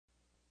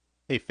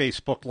Hey,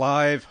 Facebook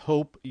Live.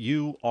 Hope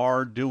you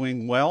are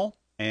doing well.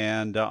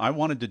 And I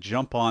wanted to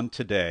jump on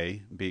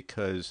today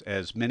because,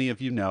 as many of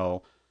you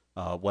know,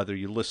 whether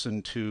you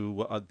listen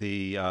to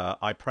the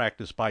I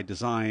Practice by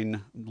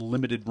Design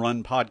limited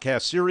run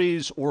podcast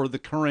series or the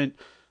current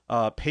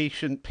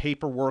Patient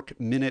Paperwork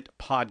Minute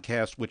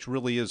podcast, which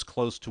really is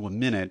close to a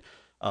minute,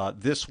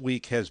 this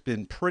week has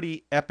been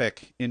pretty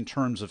epic in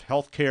terms of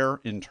healthcare,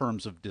 in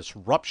terms of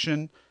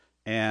disruption,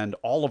 and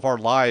all of our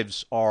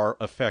lives are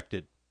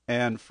affected.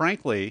 And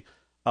frankly,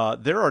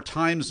 there are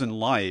times in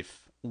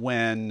life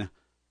when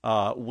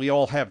we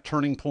all have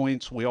turning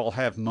points, we all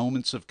have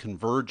moments of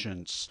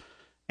convergence.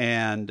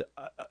 And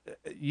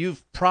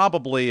you've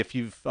probably, if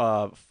you've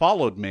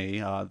followed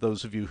me,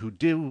 those of you who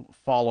do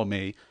follow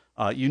me,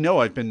 you know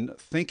I've been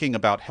thinking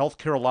about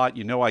healthcare a lot.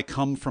 You know I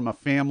come from a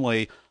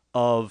family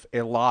of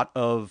a lot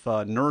of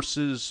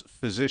nurses,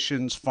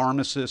 physicians,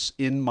 pharmacists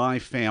in my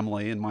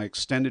family, in my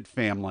extended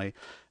family.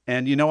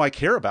 And you know, I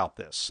care about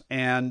this.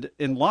 And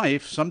in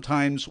life,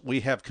 sometimes we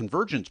have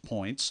convergence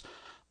points.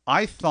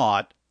 I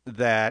thought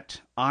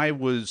that I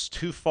was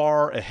too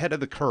far ahead of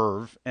the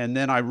curve, and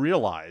then I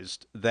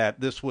realized that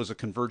this was a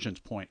convergence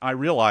point. I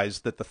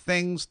realized that the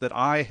things that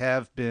I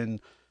have been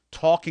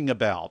talking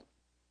about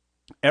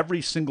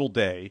every single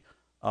day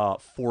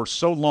for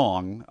so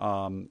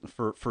long,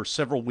 for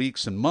several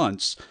weeks and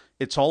months,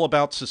 it's all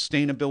about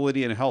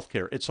sustainability in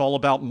healthcare. It's all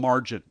about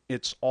margin.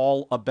 It's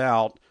all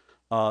about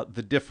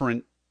the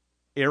different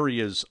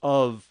areas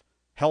of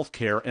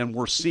healthcare, and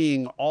we're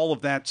seeing all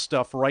of that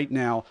stuff right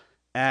now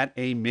at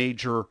a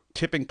major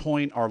tipping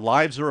point. Our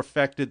lives are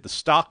affected. The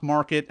stock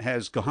market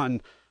has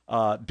been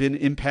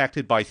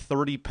impacted by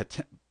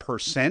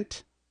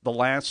 30% the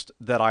last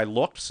that I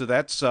looked. So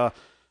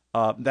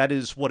that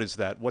is, what is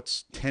that?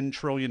 What's $10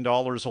 trillion,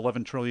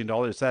 $11 trillion?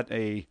 Is that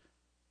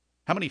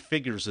how many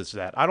figures is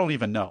that? I don't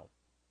even know.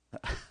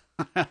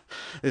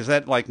 Is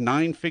that like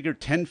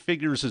 10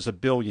 figures is a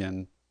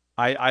billion?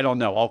 I don't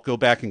know. I'll go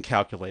back and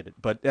calculate it,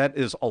 but that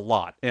is a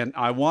lot. And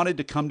I wanted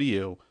to come to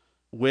you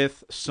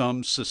with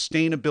some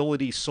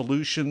sustainability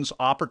solutions,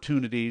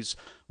 opportunities,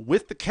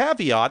 with the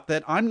caveat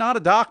that I'm not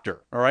a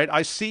doctor, all right?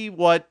 I see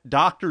what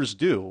doctors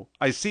do.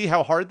 I see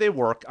how hard they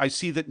work. I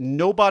see that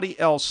nobody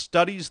else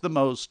studies the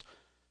most,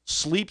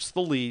 sleeps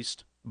the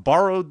least,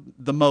 borrowed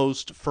the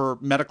most for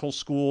medical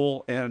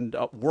school, and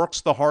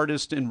works the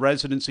hardest in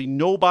residency.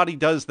 Nobody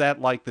does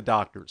that like the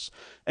doctors.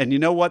 And you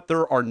know what?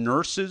 There are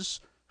nurses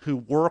who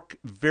work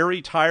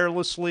very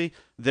tirelessly.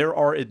 There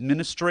are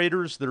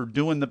administrators that are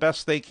doing the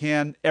best they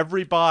can.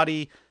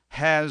 Everybody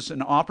has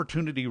an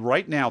opportunity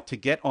right now to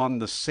get on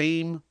the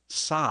same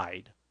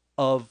side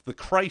of the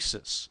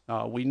crisis.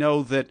 We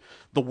know that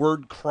the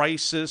word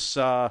crisis,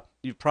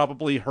 you've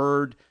probably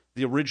heard,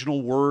 the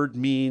original word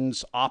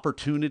means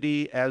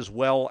opportunity as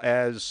well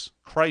as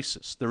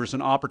crisis. There is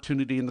an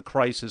opportunity in the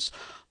crisis.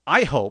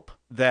 I hope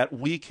that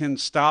we can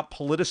stop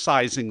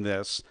politicizing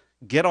this,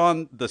 get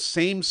on the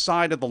same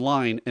side of the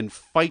line, and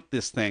fight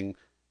this thing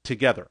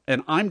together.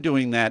 And I'm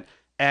doing that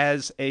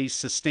as a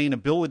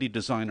sustainability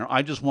designer.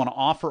 I just want to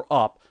offer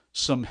up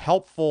some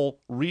helpful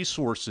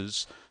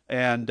resources,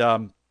 and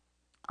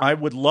I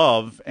would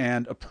love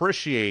and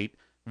appreciate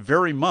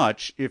very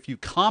much if you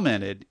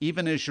commented,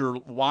 even as you're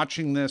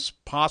watching this,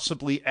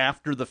 possibly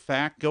after the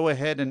fact. Go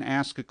ahead and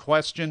ask a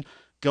question.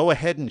 Go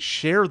ahead and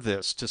share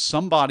this to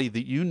somebody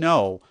that you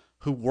know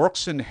who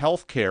works in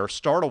healthcare.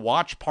 Start a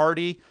watch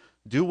party.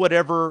 Do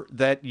whatever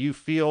that you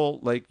feel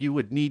like you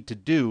would need to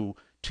do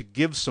to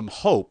give some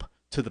hope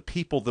to the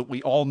people that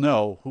we all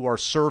know who are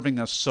serving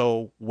us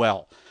so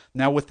well.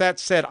 Now, with that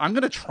said, I'm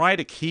going to try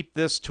to keep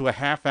this to a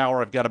half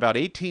hour. I've got about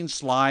 18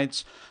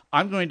 slides.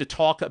 I'm going to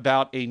talk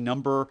about a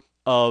number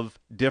of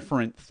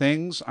different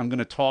things. I'm going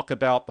to talk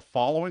about the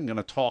following. I'm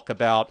going to talk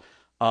about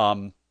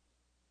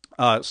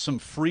some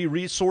free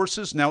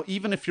resources. Now,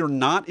 even if you're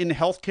not in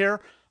healthcare,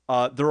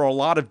 there are a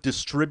lot of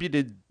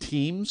distributed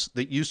teams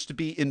that used to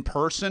be in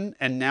person,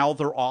 and now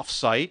they're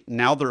off-site.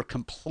 Now they're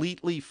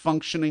completely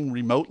functioning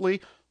remotely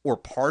or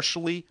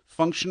partially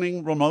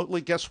functioning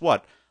remotely. Guess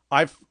what?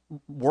 I've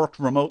worked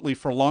remotely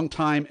for a long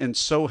time, and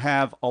so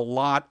have a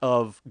lot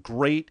of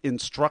great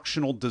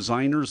instructional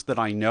designers that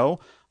I know.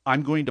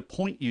 I'm going to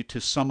point you to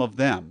some of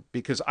them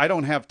because I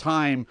don't have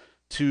time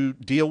to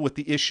deal with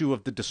the issue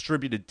of the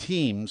distributed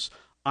teams.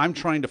 I'm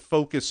trying to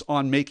focus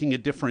on making a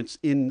difference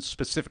in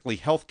specifically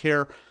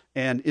healthcare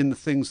and in the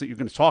things that you're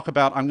going to talk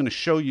about. I'm going to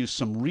show you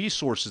some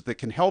resources that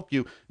can help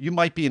you. You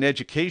might be in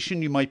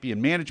education, you might be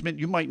in management,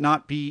 you might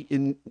not be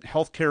in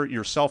healthcare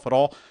yourself at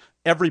all.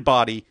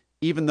 Everybody,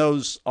 even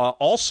those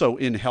also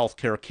in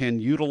healthcare,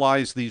 can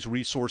utilize these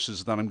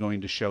resources that I'm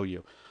going to show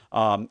you.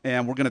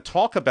 And we're going to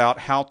talk about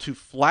how to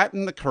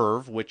flatten the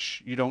curve,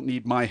 which you don't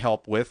need my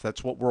help with.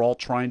 That's what we're all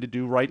trying to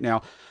do right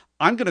now.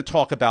 I'm going to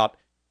talk about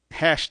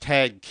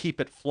hashtag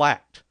keep it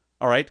flat,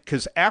 all right?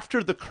 Because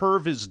after the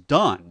curve is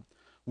done,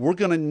 we're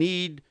going to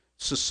need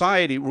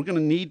society, we're going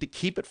to need to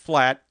keep it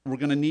flat. We're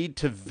going to need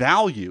to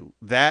value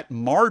that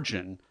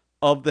margin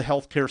of the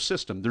healthcare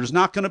system. There's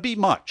not going to be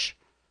much,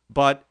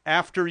 But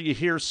after you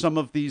hear some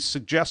of these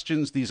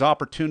suggestions, these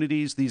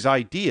opportunities, these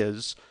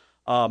ideas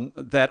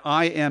that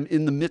I am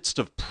in the midst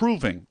of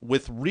proving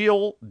with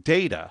real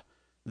data,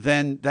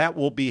 then that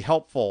will be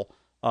helpful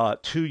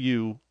to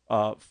you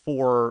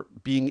for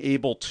being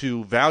able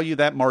to value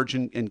that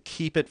margin and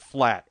keep it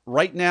flat.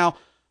 Right now,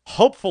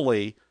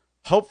 hopefully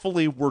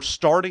we're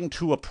starting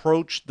to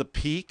approach the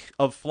peak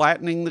of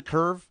flattening the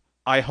curve.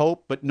 I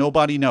hope, but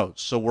nobody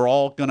knows. So we're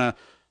all going to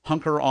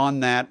hunker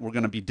on that. We're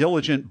going to be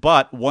diligent.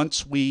 But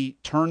once we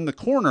turn the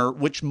corner,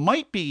 which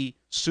might be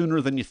sooner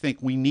than you think,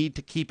 we need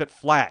to keep it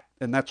flat.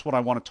 And that's what I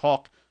want to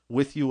talk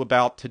with you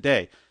about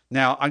today.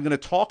 Now, I'm going to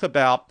talk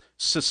about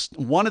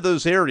one of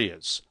those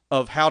areas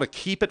of how to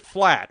keep it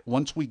flat.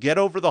 Once we get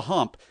over the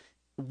hump,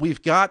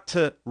 we've got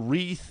to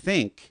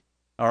rethink,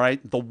 all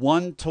right, the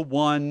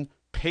one-to-one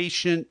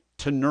patient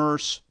to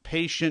nurse,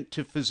 patient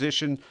to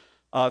physician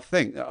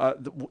thing.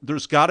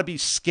 There's got to be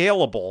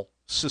scalable,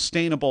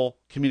 sustainable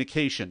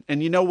communication.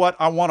 And you know what?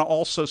 I want to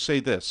also say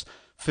this.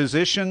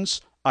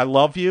 Physicians, I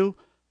love you.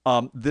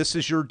 This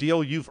is your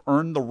deal. You've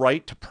earned the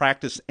right to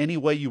practice any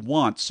way you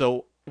want.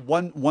 So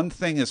one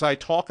thing as I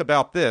talk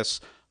about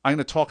this, I'm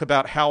going to talk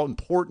about how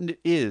important it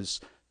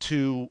is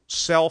to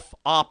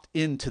self-opt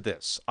into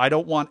this. I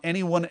don't want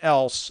anyone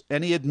else,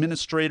 any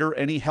administrator,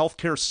 any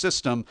healthcare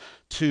system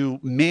to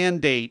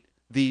mandate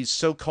these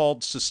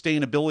so-called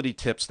sustainability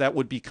tips. That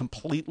would be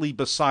completely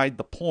beside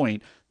the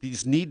point.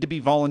 These need to be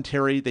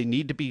voluntary. They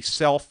need to be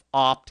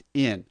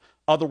self-opt-in.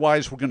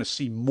 Otherwise, we're going to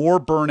see more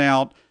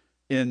burnout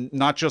in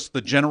not just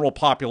the general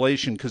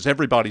population, because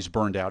everybody's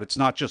burned out. It's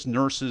not just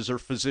nurses or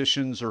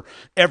physicians, or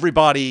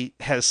everybody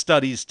has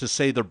studies to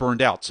say they're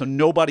burned out. So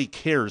nobody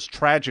cares,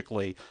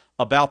 tragically,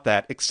 about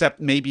that, except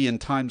maybe in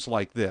times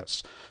like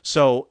this.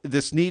 So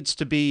this needs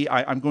to be,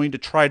 I'm going to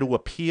try to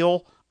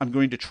appeal. I'm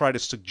going to try to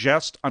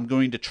suggest. I'm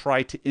going to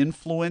try to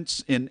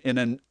influence in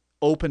an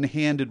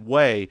open-handed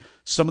way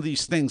some of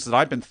these things that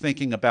I've been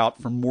thinking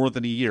about for more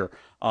than a year.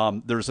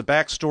 There's a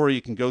backstory.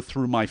 You can go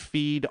through my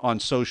feed on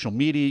social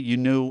media. You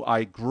knew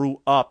I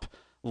grew up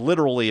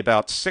literally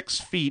about 6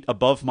 feet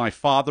above my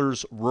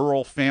father's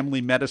rural family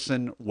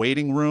medicine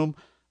waiting room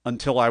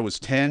until I was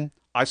 10.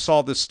 I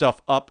saw this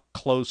stuff up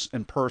close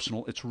and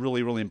personal. It's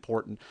really, really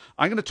important.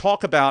 I'm going to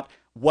talk about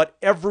what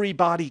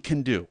everybody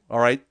can do, all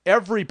right?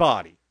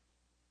 Everybody,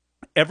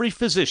 every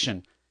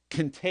physician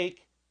can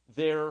take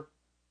their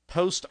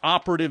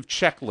post-operative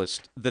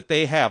checklist that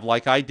they have,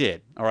 like I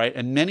did, all right?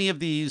 And many of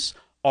these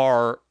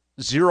are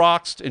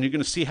Xeroxed, and you're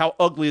going to see how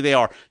ugly they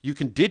are. You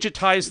can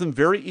digitize them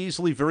very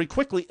easily, very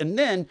quickly, and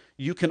then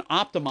you can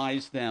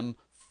optimize them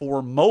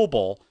for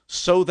mobile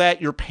so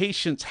that your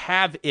patients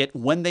have it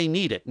when they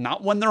need it.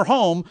 Not when they're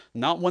home,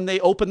 not when they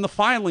open the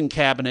filing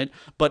cabinet,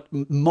 but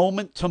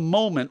moment to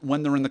moment,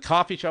 when they're in the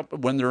coffee shop,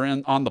 when they're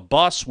on the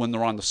bus, when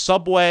they're on the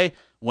subway,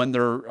 when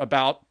they're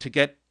about to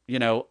get,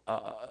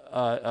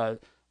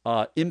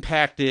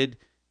 impacted,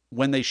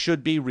 when they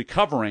should be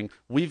recovering.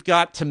 We've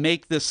got to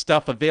make this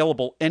stuff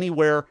available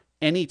anywhere,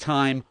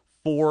 anytime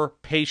for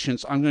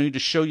patients. I'm going to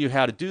show you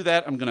how to do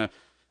that. I'm going to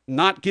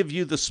not give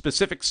you the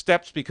specific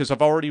steps because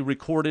I've already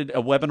recorded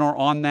a webinar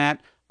on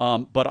that,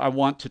 but I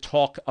want to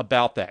talk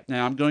about that.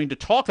 Now, I'm going to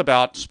talk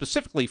about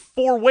specifically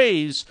 4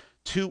 ways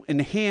to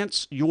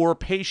enhance your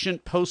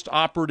patient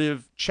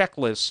post-operative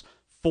checklists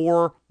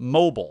for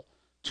mobile,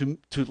 to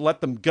let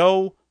them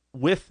go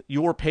with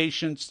your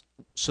patients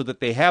so that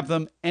they have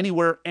them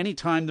anywhere,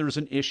 anytime there's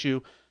an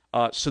issue,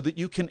 so that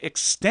you can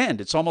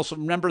extend. It's almost,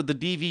 remember the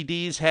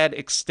DVDs had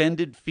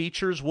extended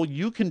features? Well,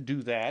 you can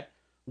do that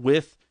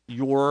with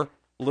your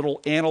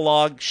little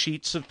analog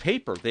sheets of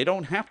paper. They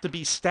don't have to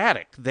be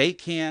static. They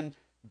can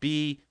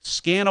be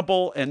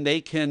scannable and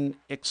they can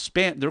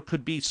expand. There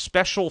could be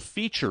special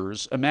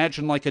features.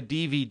 Imagine like a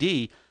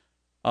DVD,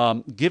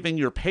 giving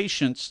your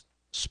patients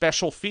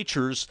special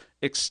features,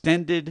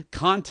 extended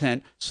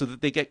content, so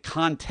that they get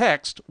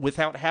context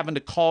without having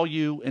to call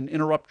you and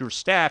interrupt your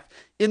staff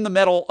in the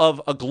middle of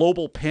a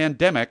global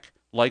pandemic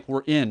like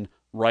we're in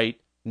right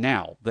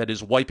now that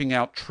is wiping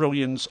out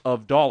trillions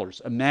of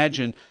dollars.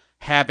 Imagine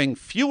having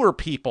fewer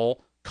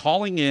people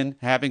calling in,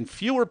 having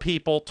fewer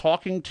people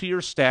talking to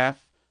your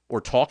staff or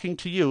talking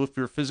to you if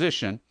you're a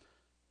physician.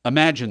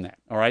 Imagine that,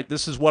 all right?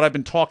 This is what I've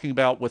been talking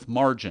about with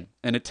margin,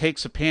 and it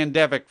takes a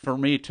pandemic for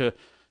me to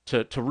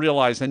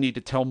realize I need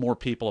to tell more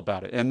people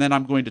about it. And then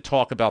I'm going to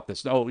talk about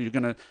this. Oh, you're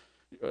going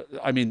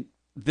to,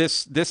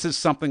 this is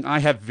something I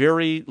have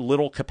very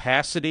little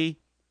capacity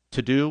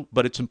to do,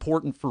 but it's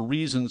important for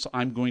reasons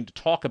I'm going to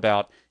talk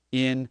about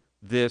in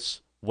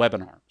this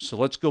webinar. So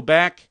let's go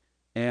back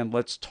and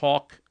let's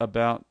talk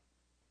about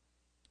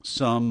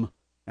some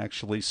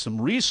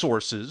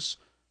resources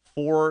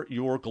for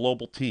your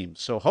global team.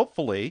 So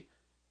hopefully,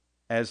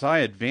 as I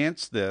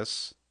advance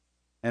this,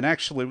 and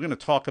actually we're going to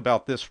talk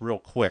about this real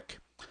quick.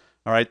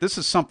 All right, this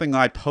is something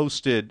I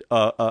posted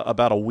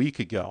about a week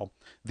ago.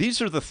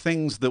 These are the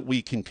things that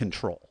we can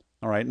control.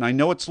 All right, and I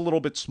know it's a little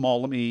bit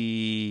small. Let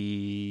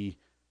me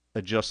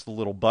adjust the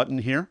little button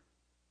here.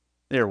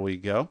 There we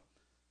go.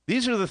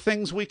 These are the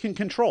things we can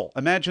control.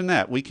 Imagine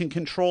that. We can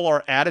control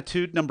our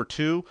attitude, number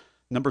two.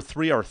 Number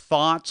three, our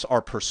thoughts,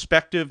 our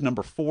perspective.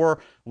 Number four,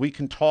 we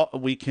can talk.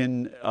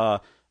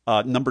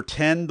 Number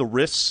 10, the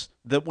risks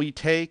that we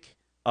take.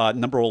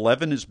 Number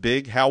 11 is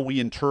big, how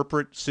we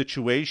interpret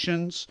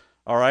situations.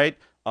 All right.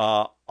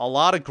 A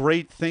lot of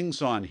great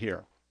things on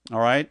here. All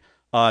right.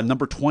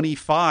 Number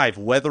 25,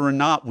 whether or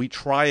not we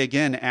try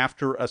again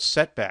after a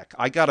setback.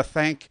 I got to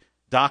thank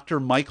Dr.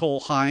 Michael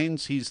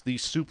Hynes. He's the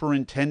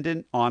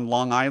superintendent on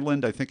Long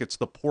Island. I think it's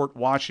the Port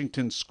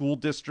Washington School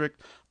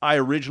District. I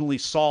originally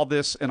saw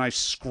this and I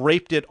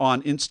scraped it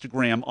on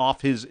Instagram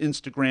off his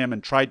Instagram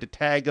and tried to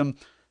tag him.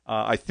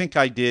 I think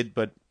I did,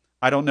 but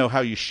I don't know how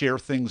you share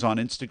things on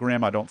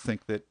Instagram. I don't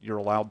think that you're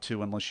allowed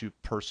to unless you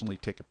personally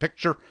take a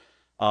picture.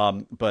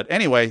 But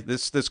anyway,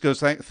 this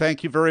goes.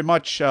 Thank you very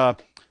much,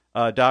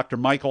 Dr.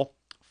 Michael,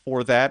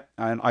 for that.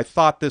 And I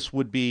thought this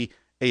would be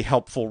a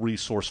helpful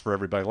resource for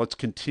everybody. Let's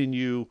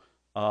continue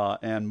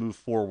and move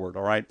forward.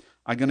 All right.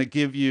 I'm going to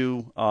give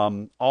you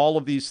all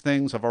of these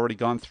things I've already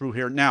gone through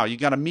here. Now, you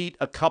got to meet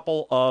a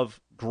couple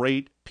of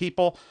great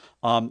people.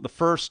 The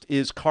first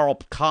is Karl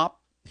Kapp.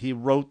 He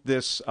wrote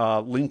this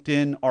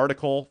LinkedIn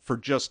article for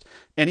just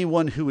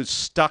anyone who is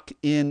stuck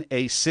in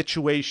a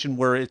situation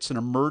where it's an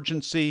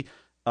emergency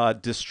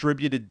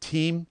distributed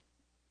team.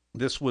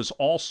 This was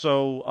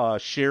also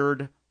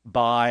shared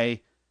by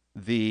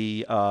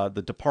the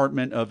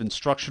Department of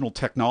Instructional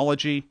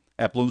Technology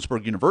at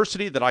Bloomsburg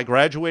University that I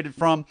graduated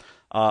from.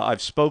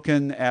 I've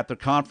spoken at the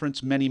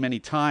conference many, many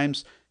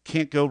times.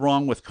 Can't go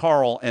wrong with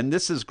Karl. And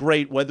this is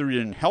great whether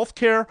you're in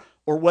healthcare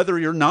or whether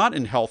you're not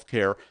in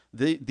healthcare.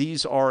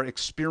 These are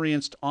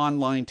experienced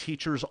online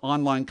teachers,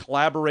 online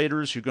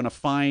collaborators. You're going to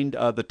find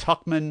the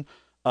Tuckman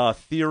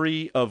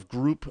theory of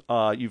group.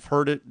 You've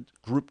heard it,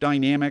 group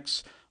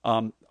dynamics.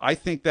 I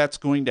think that's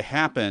going to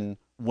happen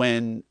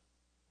when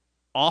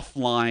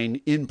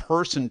offline,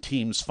 in-person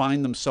teams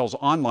find themselves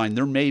online.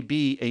 There may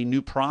be a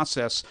new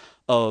process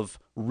of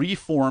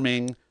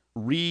reforming,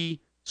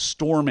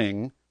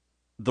 restorming,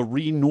 the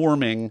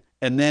renorming,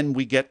 and then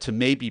we get to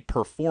maybe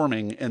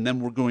performing, and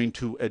then we're going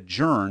to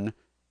adjourn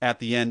at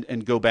the end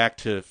and go back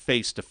to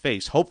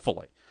face-to-face,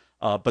 hopefully.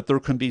 But there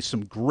can be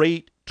some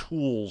great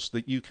tools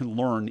that you can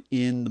learn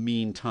in the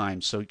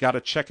meantime. So you got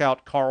to check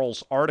out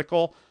Karl's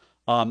article.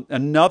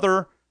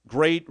 Another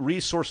great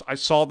resource, I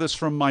saw this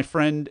from my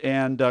friend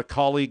and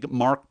colleague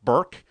Mark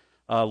Burke,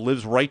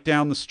 lives right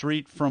down the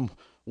street from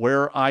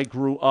where I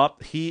grew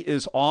up. He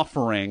is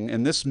offering,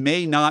 and this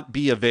may not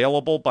be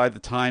available by the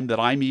time that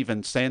I'm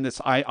even saying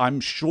this, I'm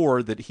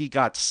sure that he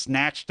got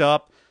snatched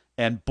up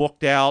and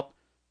booked out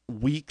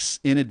weeks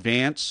in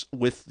advance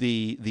with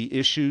the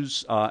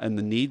issues and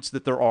the needs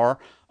that there are.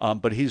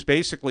 But he's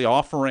basically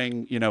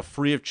offering,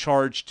 free of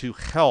charge to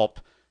help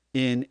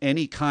in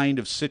any kind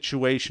of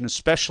situation,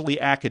 especially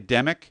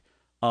academic,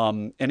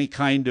 any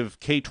kind of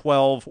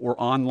K-12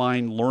 or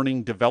online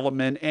learning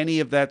development, any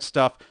of that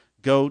stuff.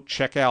 Go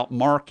check out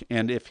Mark,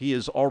 and if he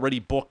is already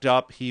booked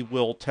up, he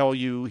will tell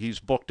you he's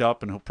booked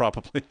up, and he'll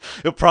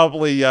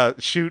probably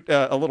shoot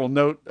a little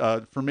note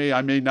for me.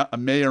 I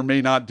may or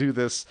may not do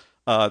this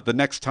the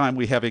next time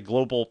we have a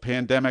global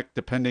pandemic,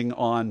 depending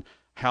on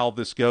how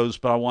this goes.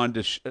 But I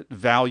wanted to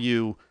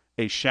value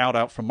a shout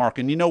out from Mark.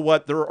 And you know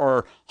what? There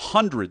are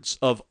hundreds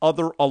of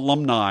other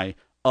alumni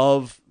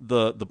of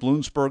the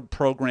Bloomsburg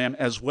program,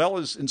 as well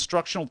as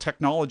instructional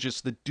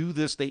technologists that do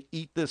this. They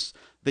eat this,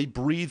 they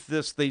breathe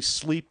this, they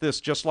sleep this,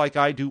 just like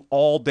I do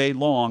all day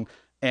long.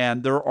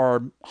 And there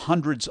are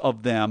hundreds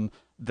of them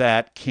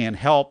that can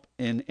help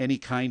in any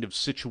kind of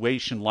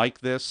situation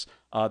like this.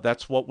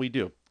 That's what we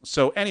do.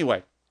 So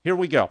anyway, here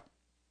we go.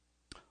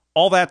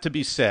 All that to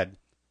be said,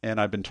 and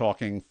I've been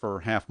talking for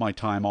half my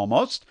time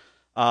almost.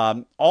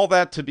 All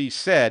that to be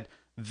said,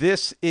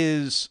 this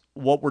is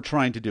what we're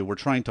trying to do. We're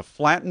trying to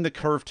flatten the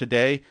curve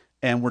today,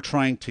 and we're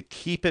trying to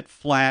keep it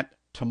flat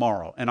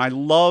tomorrow. And I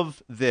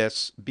love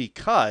this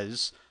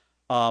because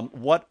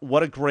what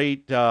a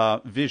great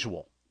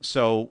visual.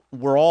 So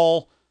we're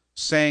all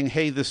saying,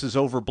 hey, this is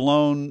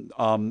overblown.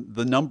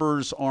 The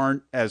numbers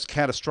aren't as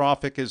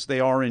catastrophic as they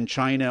are in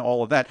China,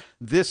 all of that.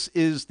 This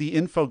is the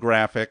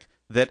infographic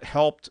that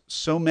helped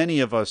so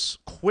many of us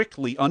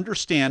quickly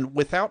understand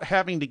without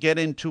having to get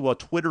into a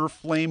Twitter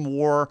flame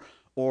war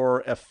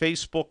or a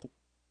Facebook,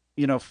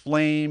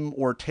 flame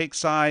or take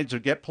sides or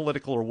get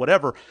political or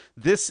whatever.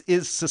 This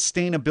is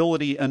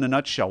sustainability in a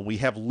nutshell. We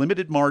have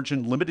limited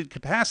margin, limited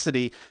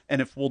capacity,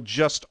 and if we'll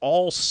just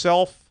all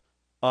select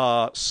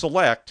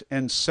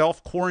and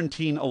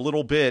self-quarantine a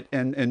little bit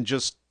and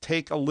just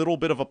take a little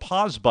bit of a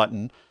pause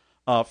button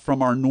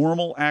from our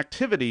normal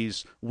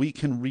activities, we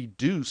can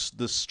reduce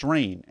the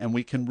strain and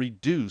we can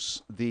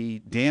reduce the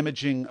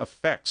damaging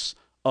effects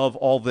of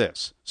all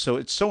this. So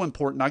it's so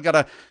important. I got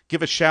to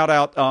give a shout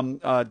out.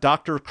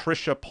 Dr.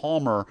 Kricia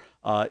Palmer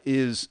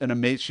is an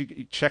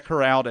amazing, check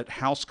her out at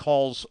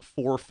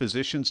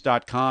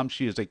housecallsforphysicians.com.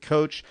 She is a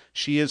coach.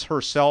 She is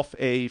herself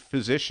a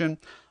physician.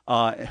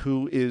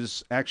 who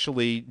is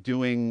actually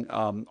doing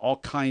all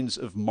kinds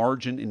of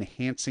margin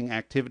enhancing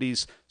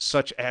activities,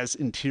 such as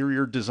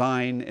interior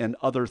design and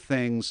other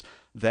things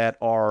that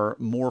are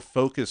more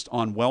focused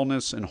on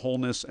wellness and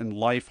wholeness and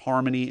life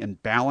harmony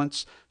and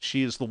balance.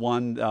 She is the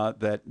one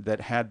that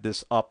had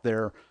this up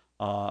there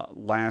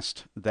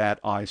last that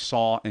I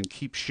saw, and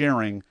keep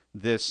sharing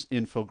this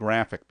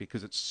infographic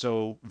because it's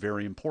so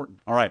very important.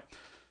 All right,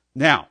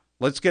 now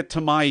let's get to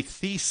my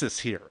thesis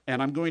here,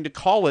 and I'm going to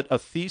call it a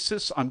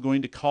thesis. I'm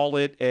going to call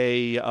it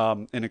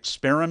an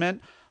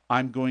experiment.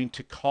 I'm going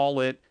to call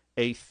it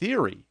a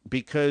theory,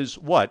 because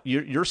what?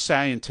 You're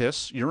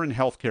scientists, you're in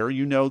healthcare,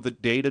 you know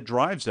that data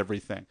drives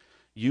everything.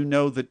 You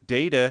know that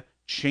data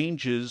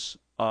changes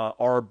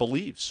our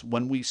beliefs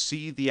when we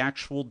see the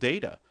actual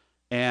data.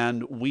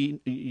 And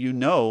you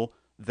know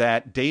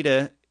that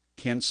data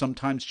can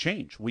sometimes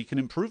change. We can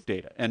improve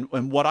data. And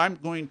what I'm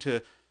going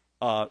to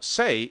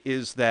say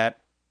is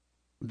that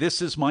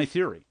this is my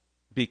theory,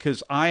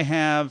 because I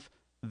have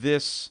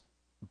this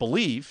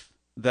belief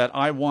that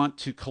I want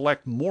to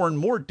collect more and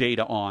more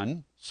data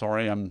on.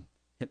 Sorry, I'm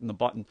hitting the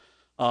button.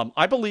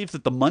 I believe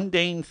that the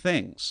mundane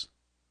things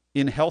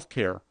in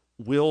healthcare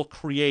will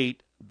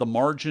create the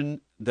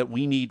margin that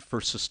we need for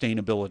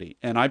sustainability.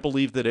 And I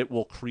believe that it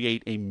will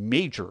create a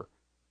major,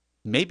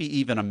 maybe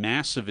even a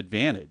massive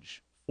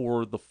advantage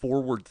for the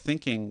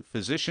forward-thinking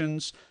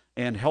physicians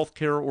and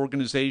healthcare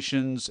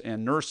organizations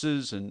and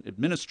nurses and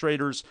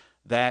administrators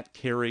that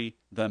carry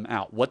them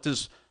out. What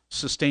does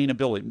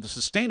sustainability? The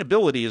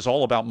sustainability is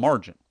all about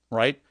margin,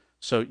 right?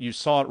 So you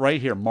saw it right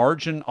here.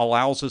 Margin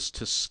allows us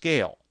to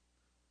scale.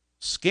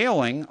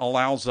 Scaling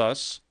allows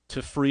us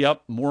to free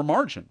up more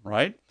margin,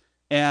 right?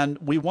 And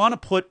we want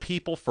to put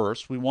people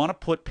first. We want to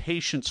put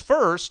patients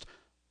first,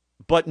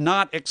 but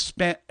not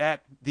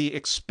at the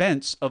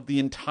expense of the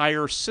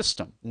entire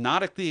system,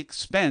 not at the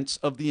expense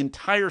of the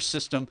entire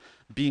system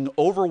being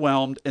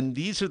overwhelmed. And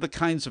these are the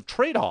kinds of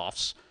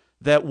trade-offs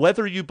that,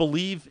 whether you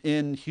believe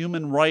in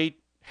human right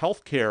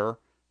healthcare,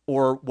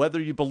 or whether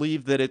you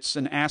believe that it's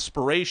an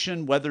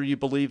aspiration, whether you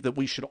believe that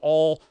we should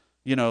all,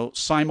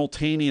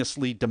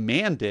 simultaneously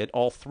demand it,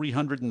 all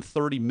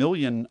 330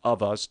 million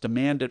of us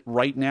demand it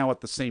right now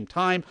at the same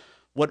time,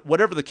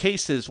 whatever the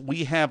case is,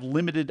 we have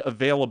limited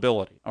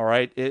availability, all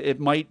right? It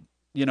might,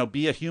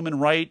 be a human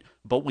right,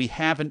 but we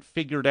haven't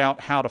figured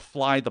out how to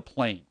fly the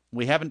plane.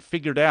 We haven't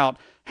figured out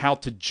how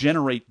to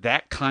generate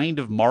that kind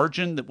of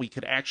margin that we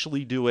could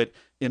actually do it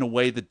in a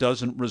way that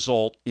doesn't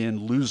result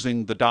in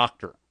losing the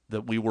doctor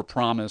that we were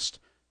promised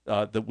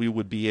that we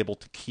would be able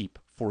to keep,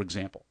 for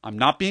example. I'm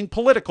not being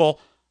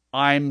political.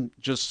 I'm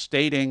just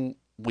stating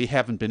we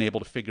haven't been able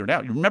to figure it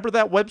out. You remember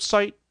that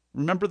website?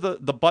 Remember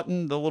the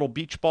button, the little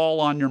beach ball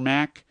on your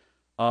Mac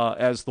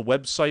as the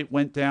website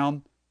went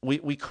down?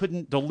 We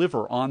couldn't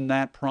deliver on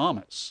that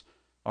promise,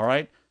 all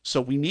right?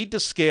 So we need to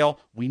scale.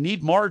 We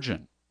need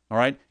margin, all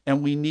right?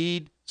 And we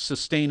need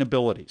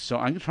sustainability. So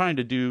I'm trying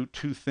to do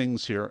two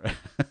things here.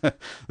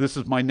 This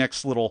is my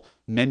next little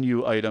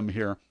menu item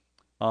here.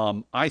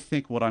 I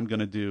think what I'm going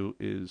to do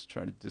is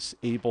try to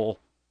disable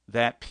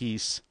that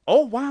piece.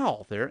 Oh,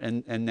 wow, there.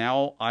 And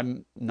now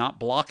I'm not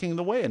blocking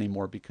the way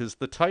anymore because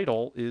the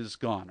title is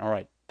gone. All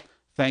right.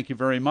 Thank you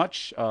very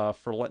much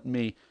for letting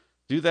me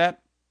do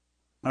that.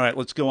 All right,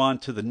 let's go on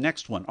to the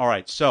next one. All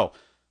right, so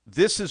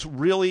this is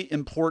really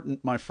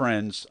important, my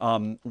friends.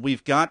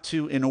 We've got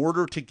to, in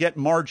order to get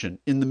margin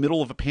in the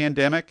middle of a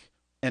pandemic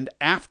and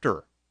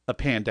after a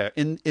pandemic,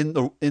 in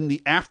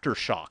the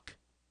aftershock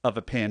of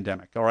a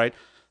pandemic, all right?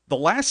 The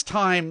last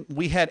time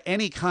we had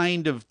any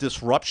kind of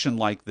disruption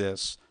like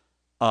this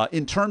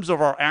in terms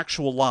of our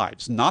actual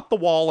lives, not the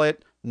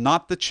wallet,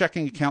 not the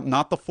checking account,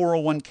 not the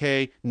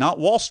 401k, not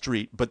Wall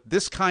Street, but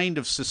this kind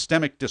of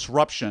systemic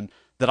disruption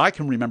that I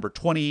can remember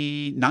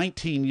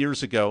 19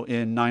 years ago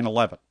in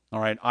 9/11. All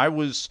right, I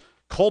was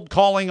cold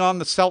calling on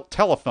the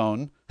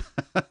telephone,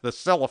 the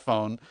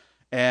cellophone,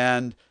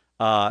 and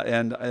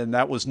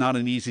that was not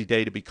an easy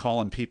day to be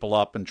calling people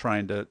up and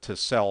trying to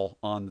sell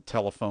on the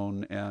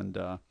telephone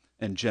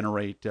and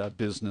generate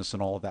business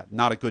and all of that.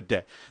 Not a good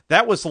day.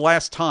 That was the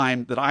last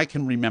time that I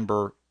can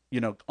remember,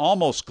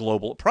 almost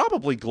global,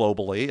 probably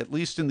globally, at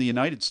least in the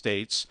United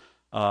States,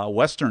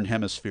 Western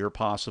Hemisphere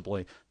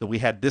possibly, that we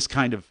had this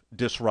kind of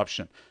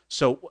disruption.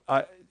 So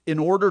in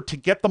order to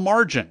get the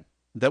margin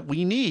that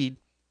we need,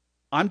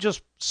 I'm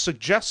just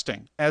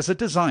suggesting, as a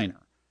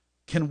designer,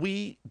 can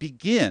we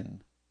begin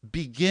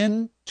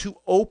to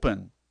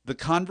open the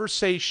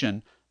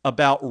conversation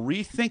about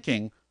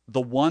rethinking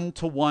the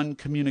one-to-one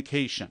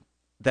communication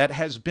that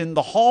has been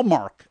the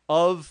hallmark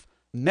of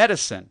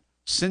medicine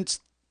since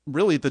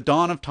really the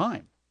dawn of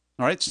time.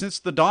 All right, since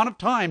the dawn of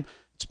time,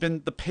 it's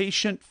been the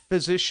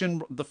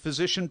patient-physician, the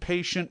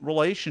physician-patient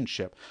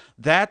relationship.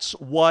 That's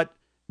what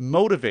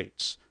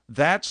motivates.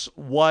 That's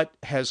what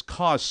has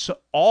caused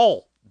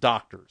all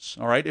doctors,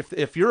 all right?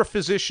 If you're a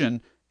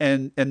physician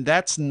and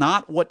that's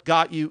not what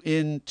got you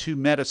into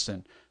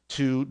medicine,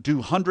 to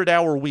do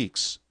 100-hour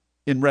weeks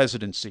in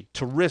residency,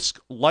 to risk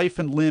life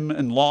and limb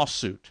and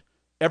lawsuit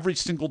every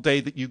single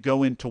day that you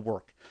go into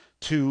work,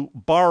 to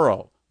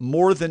borrow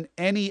more than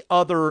any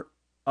other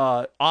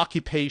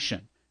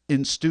occupation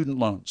in student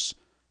loans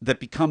that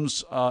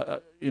becomes,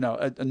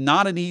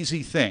 not an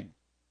easy thing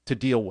to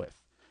deal with.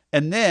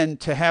 And then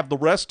to have the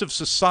rest of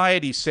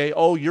society say,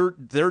 oh,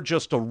 they're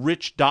just a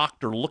rich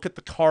doctor. Look at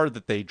the car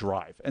that they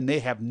drive. And they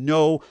have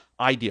no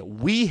idea.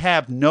 We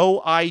have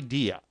no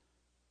idea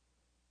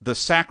the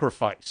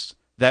sacrifice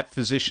that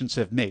physicians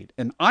have made.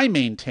 And I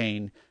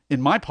maintain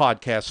in my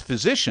podcast,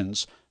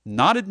 physicians,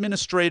 not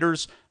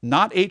administrators,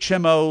 not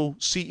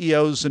HMO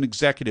CEOs and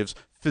executives,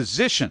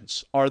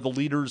 physicians are the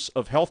leaders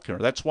of healthcare.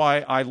 That's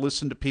why I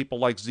listen to people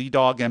like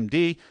ZDogg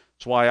MD.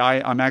 That's why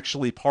I'm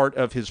actually part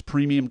of his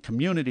premium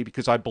community,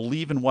 because I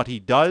believe in what he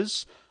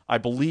does. I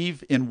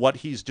believe in what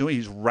he's doing.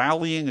 He's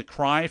rallying a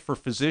cry for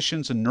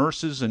physicians and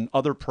nurses and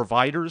other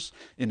providers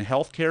in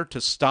healthcare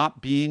to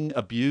stop being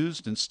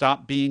abused and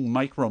stop being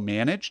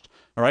micromanaged.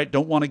 All right,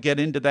 don't want to get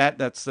into that.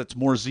 That's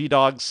more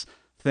ZDogg's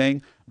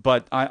thing.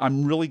 But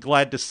I'm really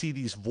glad to see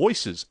these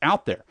voices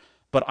out there.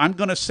 But I'm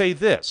going to say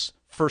this,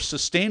 for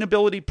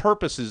sustainability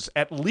purposes,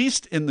 at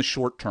least in the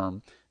short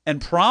term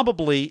and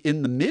probably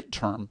in the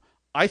midterm,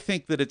 I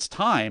think that it's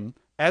time,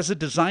 as a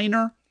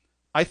designer,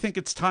 I think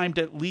it's time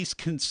to at least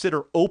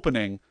consider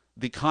opening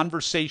the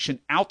conversation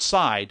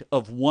outside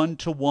of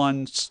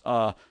one-to-one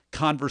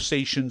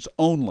conversations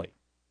only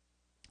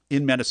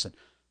in medicine.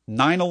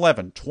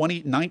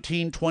 9/11,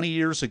 19, 20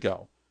 years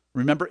ago.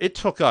 Remember, it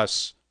took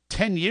us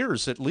 10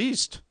 years at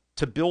least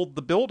to build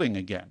the building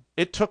again.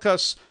 It took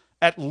us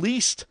at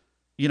least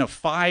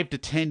 5 to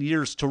 10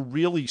 years to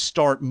really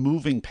start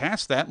moving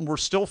past that, and we're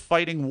still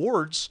fighting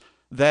wars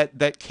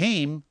that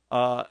came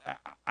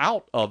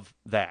out of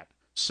that.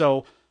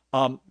 So,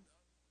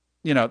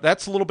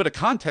 that's a little bit of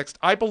context.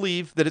 I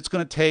believe that it's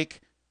going to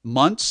take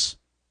months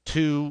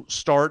to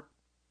start,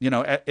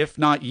 if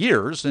not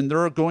years, and there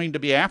are going to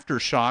be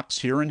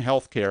aftershocks here in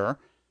healthcare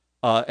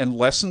and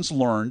lessons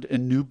learned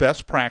and new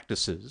best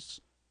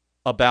practices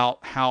about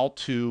how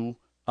to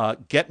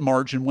get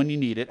margin when you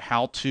need it,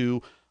 how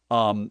to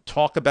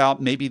talk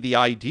about maybe the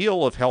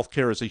ideal of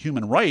healthcare as a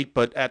human right,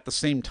 but at the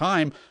same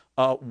time,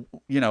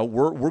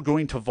 we're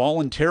going to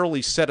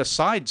voluntarily set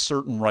aside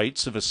certain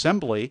rights of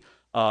assembly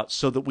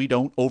so that we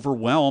don't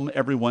overwhelm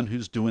everyone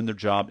who's doing their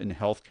job in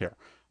healthcare.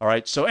 All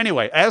right. So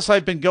anyway, as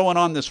I've been going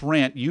on this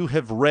rant, you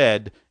have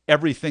read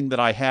everything that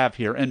I have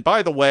here. And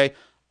by the way,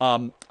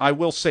 I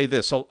will say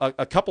this,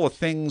 a couple of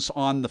things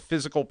on the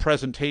physical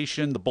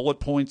presentation, the bullet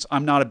points.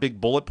 I'm not a big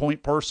bullet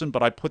point person,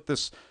 but I put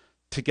this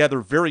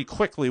together very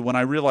quickly when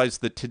I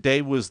realized that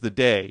today was the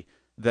day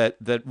that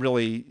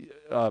really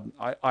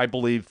I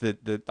believe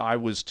that I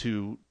was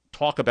to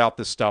talk about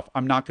this stuff.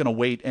 I'm not going to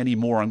wait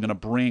anymore. I'm going to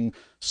bring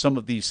some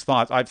of these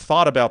thoughts. I've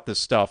thought about this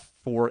stuff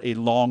for a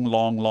long,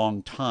 long,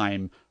 long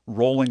time,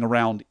 rolling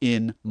around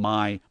in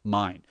my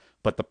mind.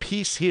 But the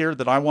piece here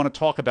that I want to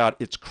talk about,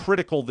 it's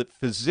critical that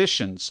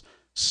physicians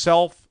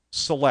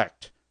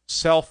self-select,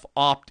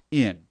 self-opt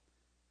in.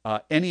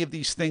 Any of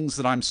these things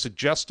that I'm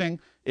suggesting,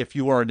 if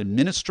you are an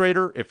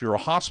administrator, if you're a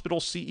hospital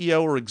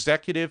CEO or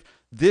executive,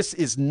 this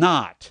is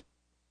not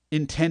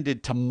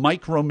intended to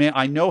micromanage.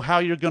 I know how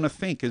you're going to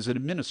think as an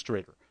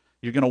administrator.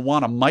 You're going to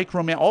want to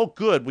micromanage. Oh,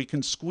 good, we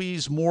can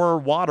squeeze more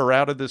water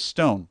out of this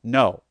stone.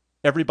 No,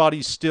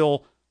 everybody's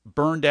still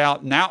burned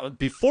out. Now,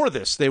 before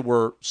this, they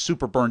were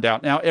super burned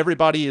out. Now,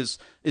 everybody is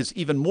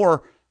even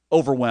more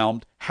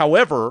overwhelmed.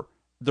 However,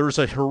 there's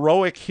a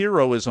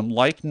heroism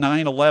like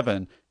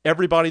 9/11.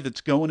 Everybody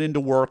that's going into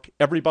work,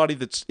 everybody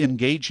that's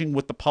engaging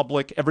with the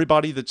public,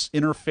 everybody that's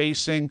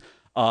interfacing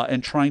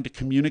and trying to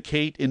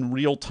communicate in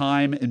real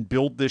time and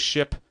build this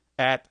ship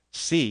at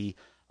sea.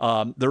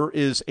 There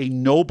is a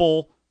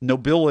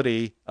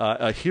nobility,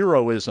 a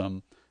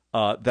heroism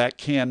that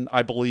can,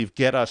 I believe,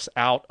 get us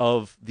out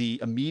of the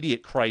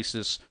immediate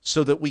crisis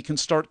so that we can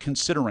start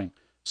considering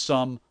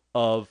some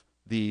of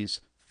these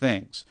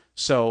things.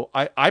 So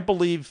I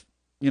believe,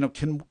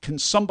 can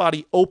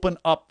somebody open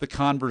up the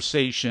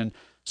conversation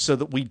so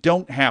that we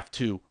don't have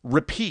to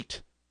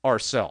repeat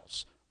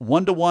ourselves?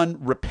 One-to-one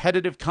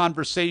repetitive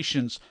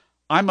conversations.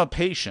 I'm a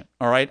patient,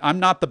 all right? I'm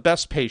not the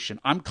best patient.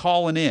 I'm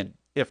calling in.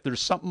 If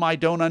there's something I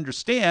don't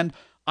understand,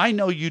 I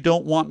know you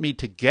don't want me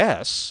to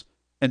guess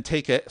and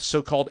take a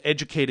so-called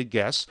educated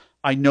guess.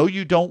 I know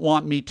you don't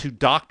want me to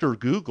Dr.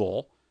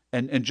 Google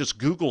and just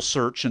Google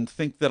search and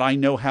think that I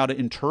know how to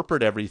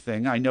interpret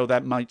everything. I know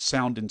that might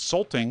sound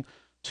insulting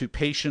to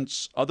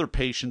patients, other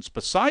patients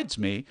besides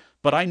me,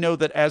 but I know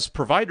that as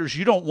providers,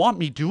 you don't want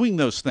me doing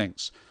those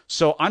things.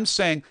 So I'm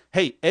saying,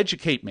 hey,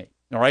 educate me,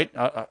 all right?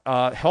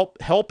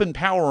 Help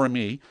empower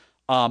me,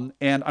 and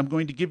I'm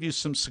going to give you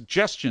some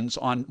suggestions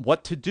on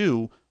what to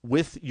do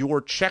with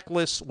your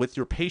checklists, with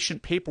your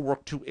patient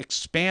paperwork, to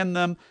expand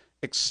them,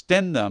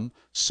 extend them,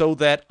 so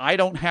that I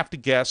don't have to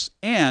guess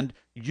and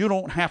you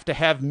don't have to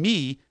have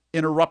me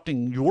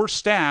interrupting your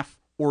staff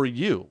or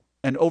you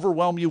and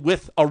overwhelm you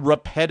with a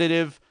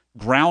repetitive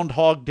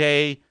Groundhog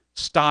Day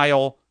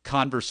style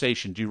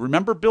conversation. Do you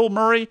remember Bill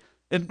Murray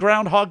in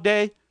Groundhog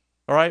Day?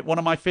 All right, one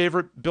of my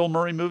favorite Bill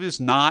Murray movies.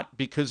 Not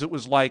because it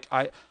was like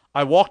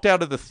I walked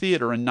out of the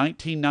theater in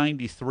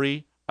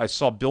 1993. I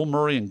saw Bill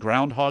Murray in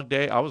Groundhog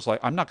Day. I was like,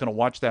 I'm not going to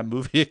watch that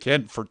movie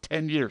again for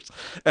 10 years.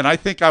 And I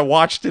think I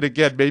watched it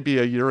again maybe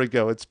a year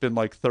ago. It's been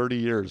like 30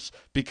 years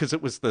because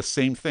it was the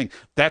same thing.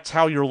 That's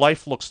how your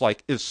life looks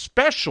like,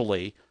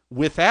 especially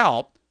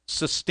without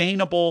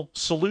sustainable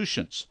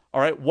solutions.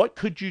 All right, what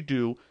could you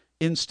do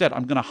instead?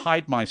 I'm going to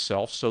hide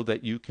myself so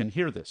that you can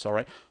hear this. All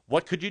right,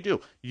 what could you do?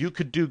 You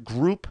could do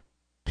group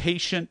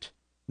patient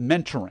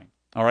mentoring.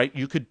 All right,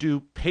 you could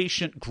do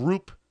patient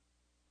group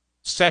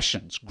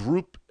sessions,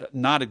 group,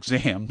 not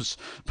exams,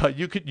 but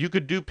you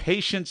could do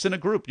patients in a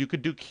group. You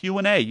could do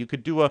Q&A. You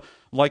could do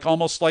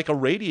almost like a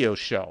radio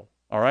show.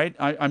 All right,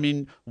 I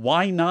mean,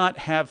 why not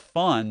have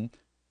fun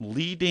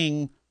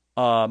leading?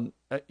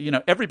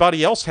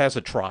 Everybody else has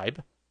a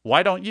tribe.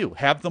 Why don't you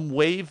have them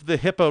waive the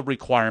HIPAA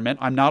requirement?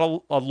 I'm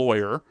not a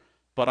lawyer,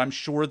 but I'm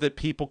sure that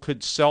people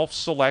could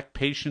self-select,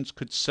 patients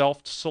could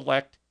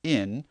self-select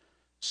in,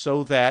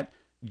 so that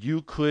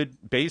you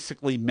could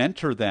basically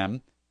mentor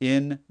them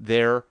in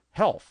their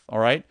health. All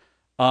right.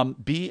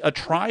 Be a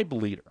tribe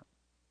leader.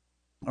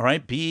 All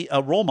right. Be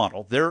a role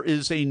model. There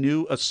is a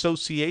new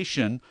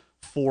association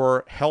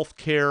for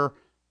healthcare.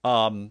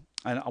 And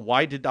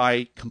why did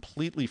I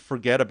completely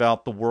forget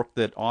about the work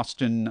that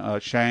Austin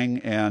Shang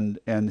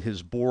and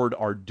his board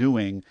are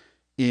doing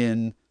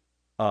in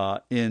this?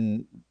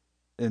 I'm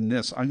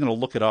going to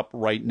look it up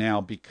right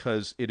now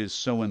because it is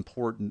so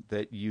important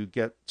that you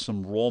get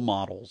some role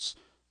models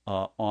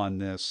on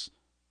this.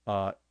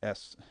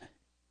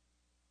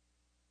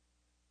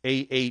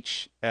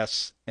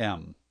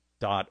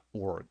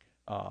 AHSM.org.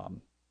 I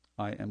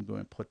am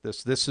going to put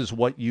this. This is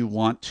what you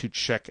want to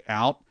check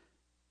out.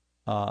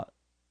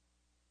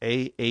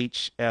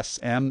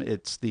 AHSM.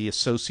 It's the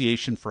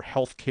Association for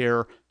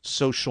Healthcare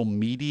Social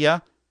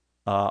Media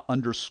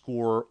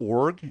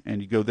 _org,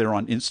 and you go there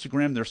on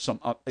Instagram. There's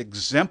some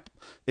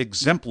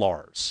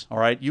exemplars. All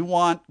right, you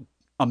want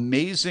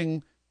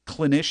amazing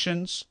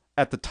clinicians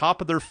at the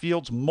top of their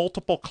fields,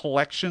 multiple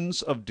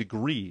collections of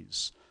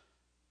degrees,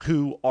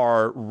 who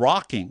are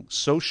rocking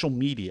social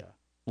media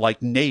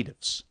like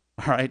natives.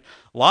 All right,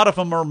 a lot of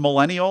them are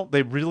millennial.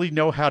 They really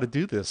know how to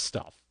do this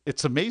stuff.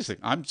 It's amazing.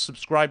 I'm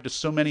subscribed to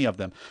so many of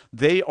them.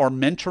 They are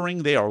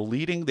mentoring, they are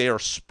leading, they are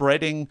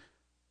spreading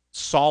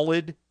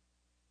solid,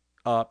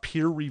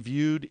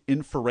 peer-reviewed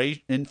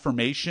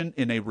information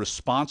in a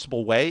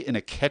responsible way, in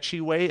a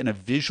catchy way, in a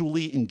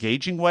visually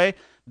engaging way.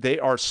 They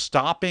are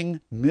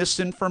stopping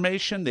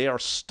misinformation. They are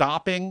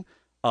stopping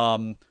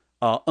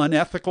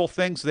unethical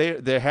things.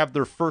 They have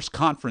their first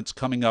conference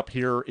coming up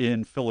here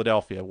in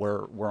Philadelphia,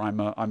 where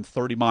I'm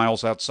 30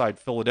 miles outside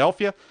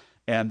Philadelphia.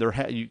 And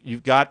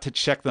you've got to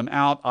check them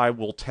out. I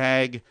will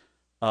tag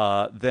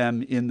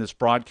them in this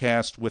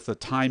broadcast with a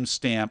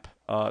timestamp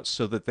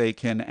so that they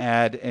can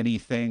add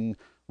anything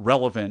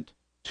relevant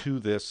to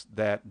this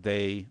that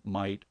they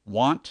might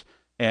want.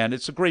 And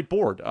it's a great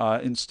board.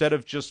 Instead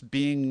of just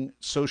being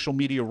social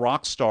media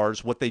rock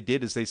stars, what they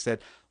did is they said,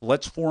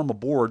 let's form a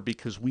board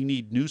because we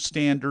need new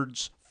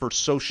standards for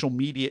social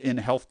media in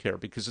healthcare,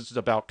 because this is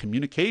about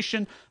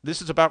communication.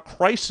 This is about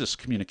crisis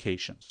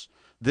communications.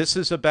 This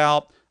is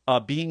about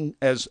being,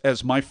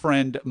 as my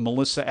friend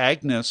Melissa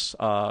Agnes,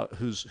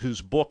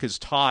 whose book is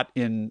taught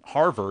in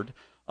Harvard,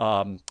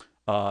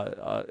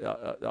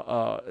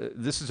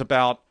 this is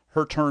about,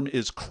 her term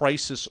is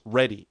crisis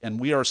ready, and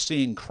we are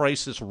seeing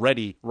crisis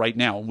ready right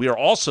now. And we are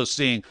also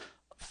seeing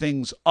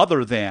things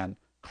other than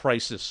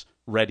crisis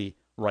ready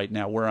right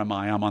now. Where am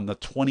I? I'm on the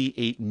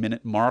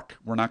 28-minute mark.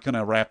 We're not going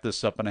to wrap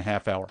this up in a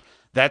half hour.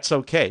 That's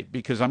okay,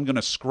 because I'm going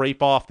to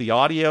scrape off the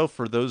audio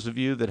for those of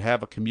you that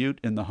have a commute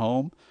in the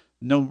home.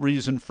 No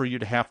reason for you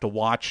to have to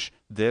watch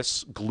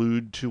this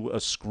glued to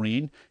a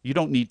screen. You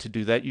don't need to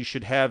do that. You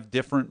should have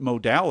different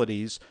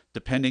modalities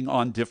depending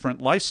on different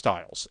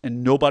lifestyles.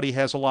 And nobody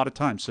has a lot of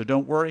time. So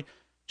don't worry.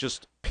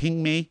 Just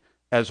ping me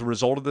as a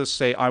result of this.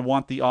 Say, I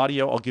want the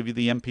audio. I'll give you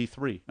the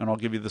MP3, and I'll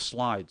give you the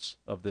slides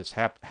of this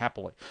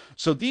happily.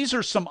 So these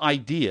are some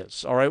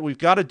ideas. All right. We've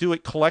got to do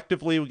it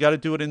collectively. We've got to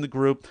do it in the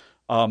group.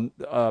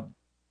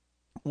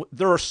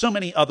 There are so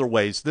many other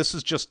ways. This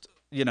is just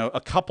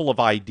a couple of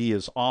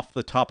ideas off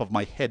the top of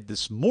my head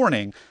this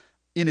morning,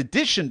 in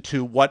addition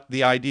to what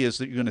the ideas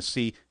that you're going to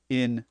see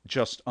in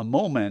just a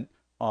moment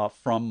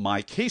from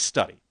my case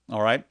study.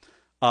 All right.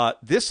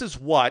 This is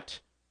what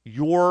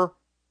your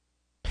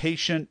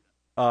patient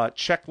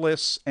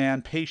checklists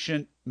and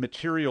patient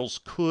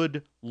materials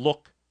could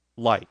look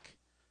like.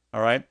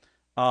 All right.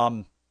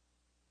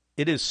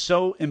 It is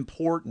so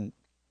important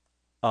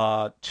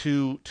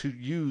to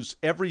use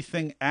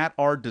everything at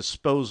our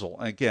disposal.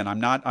 Again,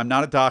 I'm not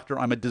a doctor.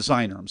 I'm a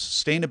designer. I'm a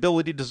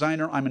sustainability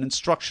designer. I'm an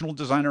instructional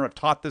designer. I've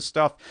taught this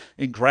stuff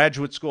in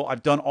graduate school.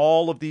 I've done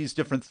all of these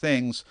different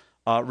things.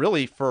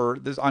 Really, for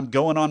this, I'm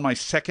going on my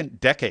second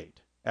decade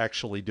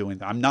actually doing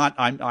that. I'm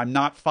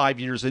not 5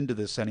 years into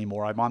this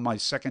anymore. I'm on my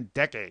second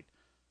decade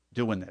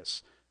doing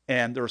this,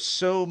 and there's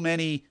so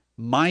many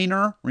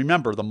minor.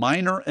 Remember, the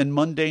minor and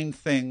mundane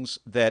things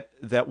that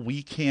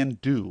we can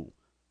do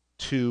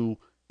to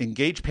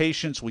engage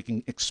patients. We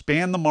can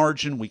expand the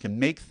margin. We can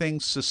make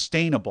things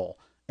sustainable,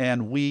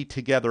 and we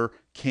together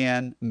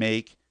can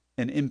make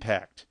an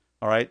impact.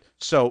 All right.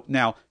 So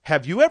now,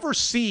 have you ever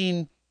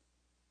seen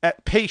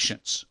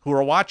patients who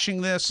are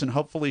watching this and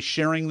hopefully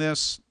sharing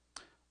this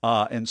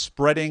and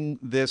spreading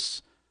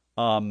this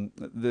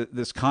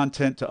this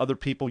content to other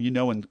people you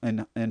know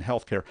in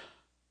healthcare?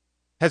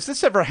 Has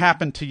this ever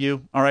happened to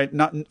you? All right,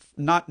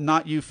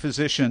 not you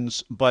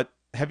physicians, but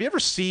have you ever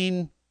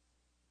seen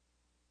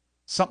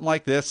something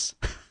like this?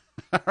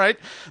 All right,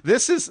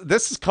 this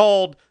is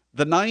called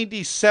the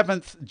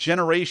 97th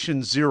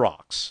generation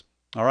Xerox.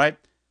 All right,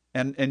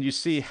 and you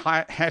see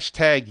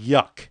hashtag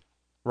yuck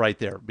right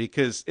there,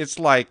 because it's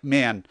like,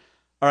 man,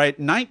 all right,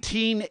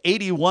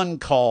 1981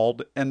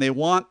 called and they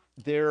want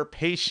their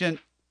patient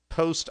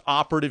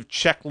post-operative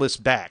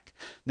checklist back.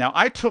 Now,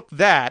 I took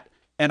that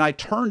and I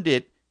turned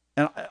it,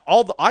 and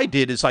all I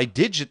did is I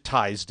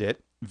digitized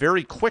it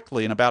very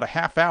quickly in about a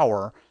half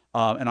hour,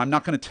 and I'm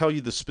not going to tell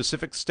you the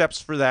specific steps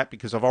for that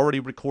because I've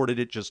already recorded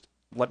it. Just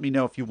let me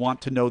know if you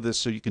want to know this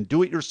so you can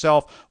do it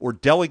yourself or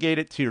delegate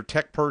it to your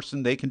tech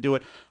person. They can do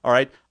it. All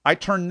right, I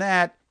turned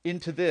that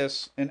into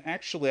this, and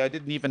actually I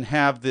didn't even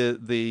have the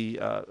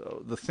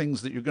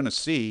things that you're going to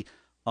see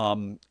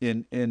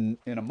in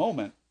a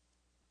moment.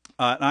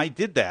 And I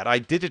did that. I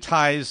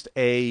digitized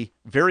a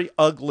very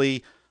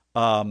ugly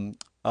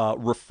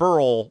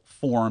referral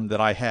form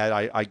that I had.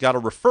 I got a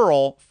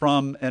referral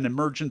from an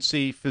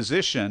emergency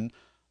physician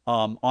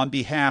on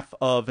behalf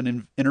of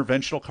an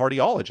interventional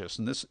cardiologist,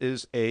 and this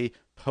is a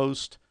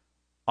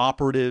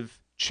post-operative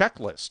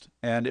checklist,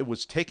 and it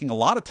was taking a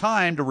lot of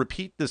time to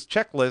repeat this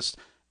checklist.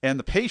 And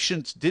the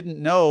patients didn't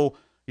know,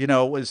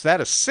 is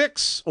that a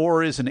 6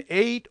 or is it an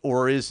 8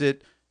 or is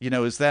it,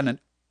 is that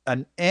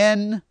an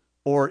N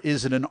or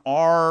is it an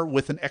R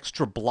with an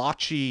extra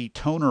blotchy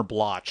toner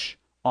blotch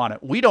on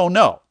it? We don't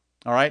know.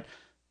 All right.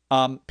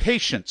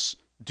 Patients,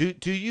 do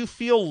you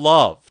feel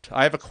loved?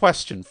 I have a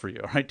question for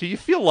you. All right. Do you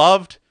feel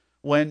loved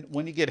when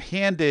you get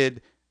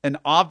handed an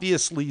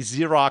obviously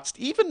Xeroxed,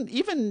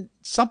 even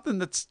something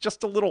that's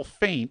just a little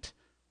faint,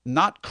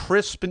 not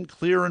crisp and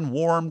clear and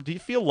warm? Do you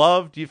feel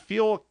loved? Do you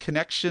feel a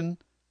connection,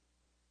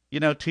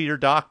 to your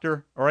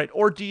doctor? All right.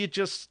 Or do you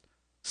just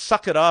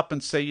suck it up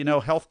and say,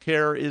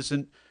 healthcare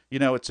isn't,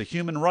 it's a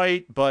human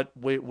right, but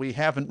we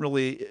haven't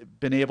really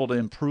been able to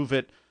improve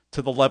it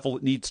to the level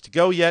it needs to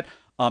go yet?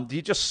 Do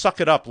you just suck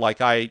it up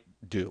like I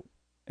do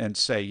and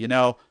say,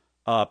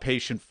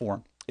 patient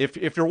form?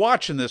 If you're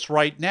watching this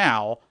right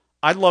now,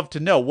 I'd love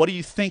to know, what do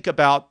you think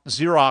about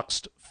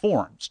Xeroxed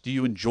forms? Do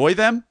you enjoy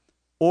them?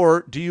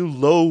 Or do you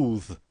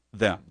loathe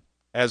them,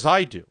 as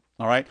I do?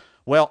 All right.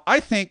 Well,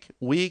 I think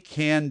we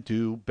can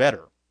do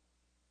better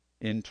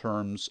in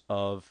terms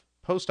of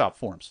post-op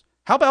forms.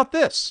 How about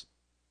this?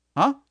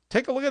 Huh?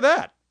 Take a look at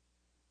that.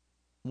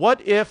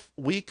 What if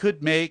we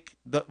could make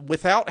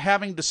without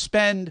having to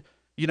spend,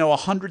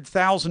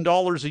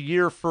 $100,000 a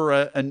year for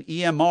an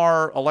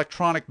EMR,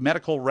 electronic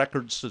medical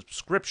record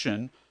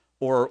subscription,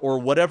 or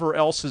whatever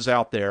else is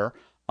out there,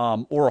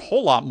 or a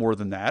whole lot more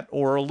than that,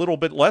 or a little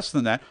bit less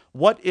than that?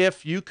 What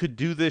if you could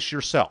do this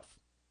yourself?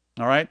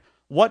 All right?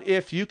 What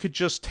if you could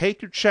just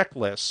take your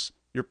checklists,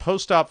 your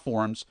post-op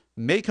forms,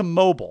 make them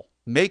mobile,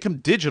 make them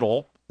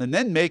digital, and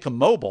then make them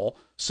mobile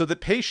so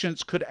that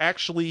patients could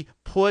actually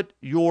put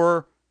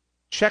your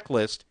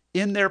checklist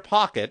in their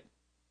pocket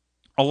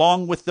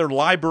along with their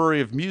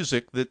library of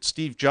music that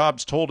Steve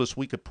Jobs told us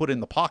we could put in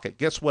the pocket.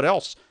 Guess what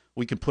else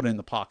we can put in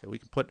the pocket? We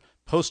can put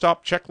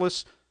post-op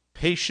checklists,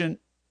 patient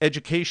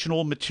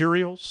educational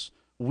materials.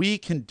 We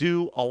can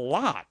do a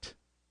lot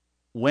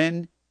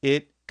when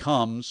it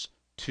comes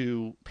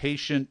to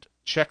patient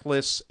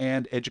checklists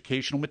and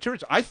educational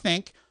materials. I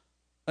think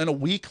in a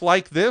week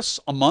like this,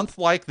 a month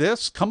like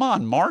this, come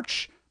on,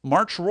 March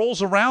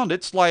rolls around.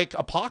 It's like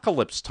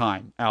apocalypse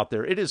time out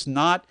there. It is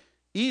not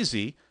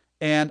easy,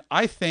 and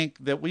I think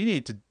that we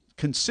need to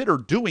consider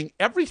doing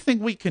everything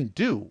we can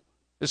do,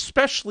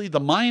 especially the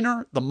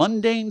minor, the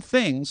mundane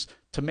things,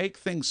 to make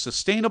things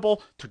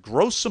sustainable, to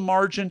grow some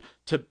margin,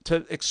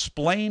 to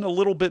explain a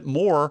little bit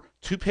more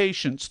to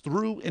patients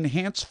through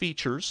enhanced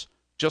features,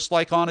 just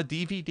like on a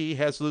DVD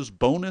has those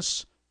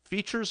bonus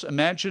features.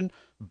 Imagine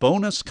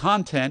bonus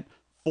content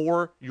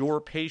for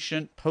your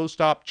patient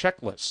post-op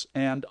checklists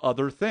and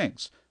other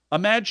things.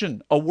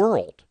 Imagine a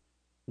world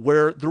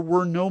where there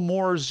were no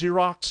more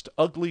Xeroxed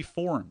ugly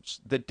forms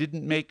that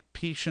didn't make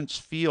patients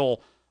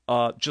feel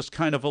just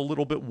kind of a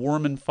little bit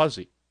warm and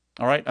fuzzy.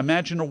 All right,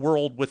 imagine a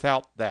world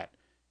without that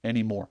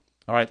anymore.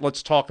 All right,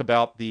 let's talk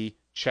about the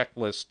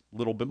checklist a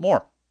little bit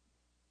more.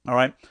 All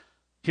right,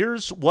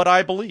 here's what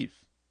I believe.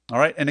 All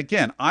right, and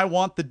again, I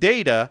want the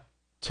data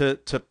to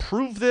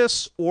prove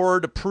this, or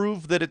to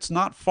prove that it's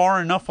not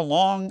far enough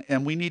along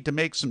and we need to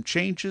make some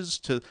changes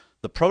to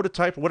the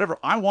prototype or whatever.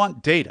 I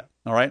want data.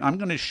 All right, I'm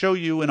going to show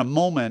you in a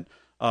moment,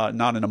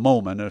 not in a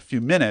moment, in a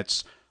few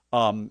minutes,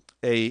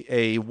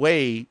 a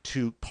way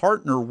to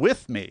partner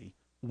with me,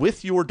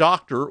 with your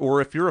doctor, or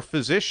if you're a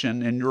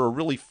physician and you're a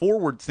really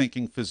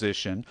forward-thinking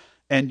physician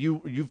and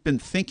you've been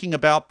thinking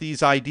about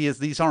these ideas.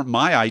 These aren't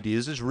my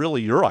ideas. It's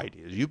really your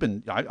ideas.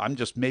 I'm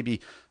just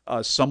maybe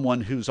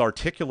someone who's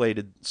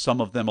articulated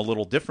some of them a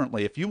little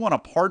differently. If you want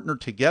to partner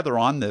together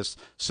on this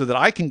so that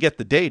I can get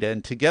the data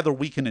and together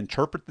we can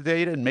interpret the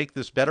data and make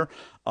this better,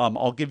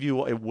 I'll give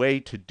you a way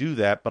to do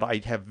that. But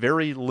I have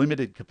very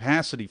limited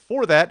capacity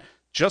for that,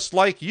 just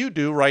like you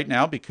do right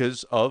now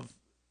because of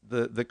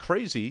the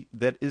crazy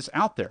that is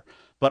out there.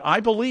 But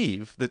I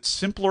believe that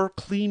simpler,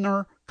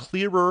 cleaner,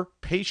 clearer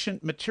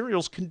patient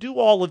materials can do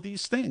all of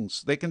these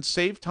things. They can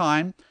save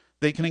time.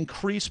 They can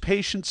increase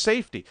patient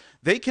safety.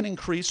 They can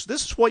increase,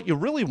 this is what you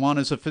really want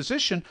as a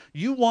physician.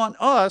 You want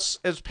us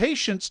as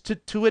patients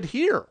to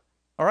adhere,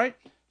 all right?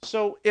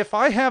 So if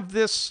I have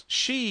this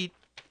sheet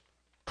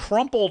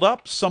crumpled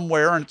up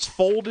somewhere and it's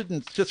folded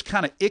and it's just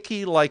kind of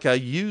icky like a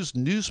used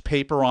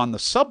newspaper on the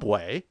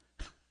subway,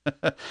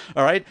 all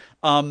right,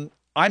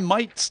 I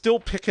might still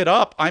pick it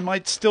up. I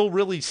might still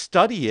really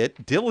study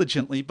it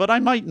diligently, but I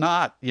might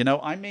not.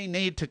 I may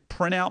need to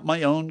print out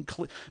my own,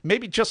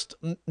 maybe just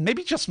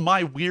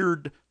my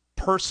weird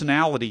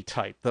personality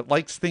type that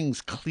likes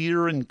things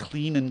clear and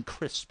clean and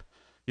crisp.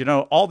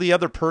 All the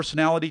other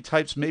personality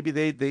types, maybe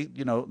they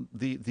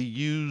the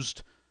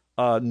used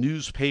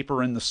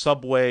newspaper in the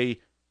subway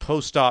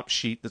post-op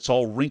sheet that's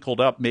all wrinkled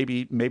up.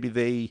 Maybe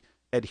they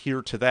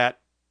adhere to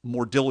that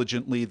more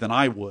diligently than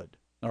I would.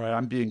 All right,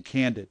 I'm being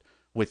candid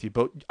with you.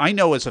 But I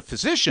know as a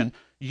physician,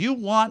 you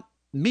want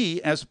me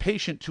as a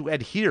patient to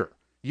adhere.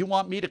 You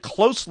want me to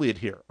closely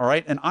adhere, all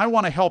right? And I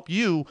want to help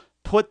you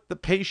put the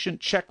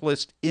patient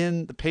checklist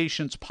in the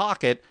patient's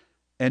pocket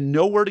and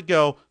know where to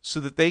go so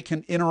that they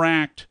can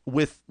interact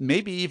with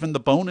maybe even the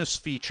bonus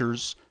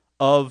features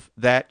of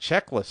that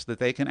checklist that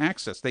they can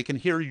access. They can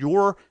hear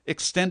your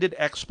extended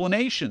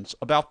explanations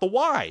about the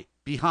why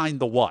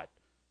behind the what,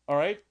 all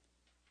right?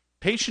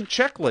 Patient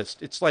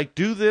checklist. It's like,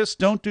 do this,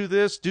 don't do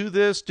this, do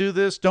this,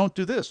 don't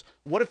do this.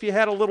 What if you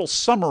had a little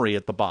summary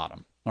at the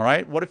bottom? All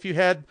right. What if you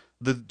had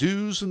the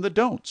do's and the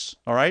don'ts?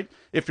 All right.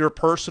 If you're a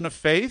person of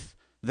faith,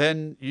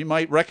 then you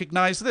might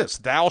recognize this: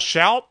 thou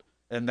shalt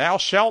and thou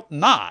shalt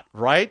not.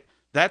 Right.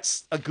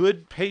 That's a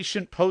good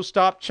patient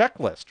post-op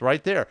checklist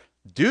right there.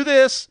 Do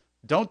this,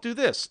 don't do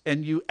this.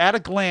 And you, at a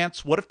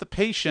glance, what if the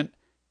patient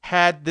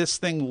had this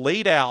thing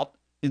laid out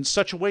in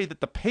such a way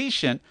that the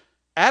patient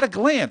at a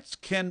glance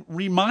can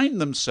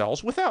remind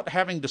themselves without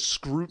having to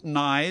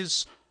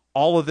scrutinize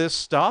all of this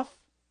stuff,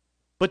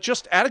 but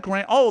just at a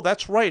glance, oh,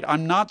 that's right,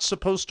 I'm not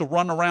supposed to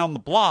run around the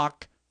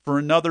block for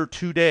another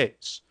 2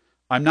 days.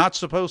 I'm not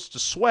supposed to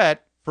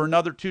sweat for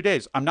another 2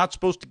 days. I'm not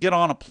supposed to get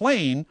on a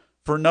plane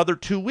for another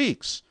 2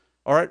 weeks.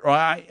 All right, or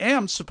I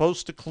am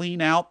supposed to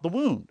clean out the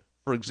wound,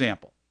 for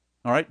example.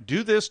 All right,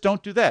 do this,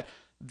 don't do that.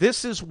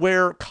 This is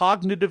where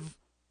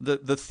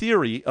the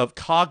theory of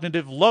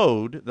cognitive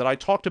load that I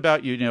talked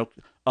about,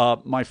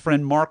 my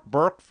friend Mark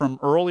Burke from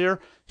earlier,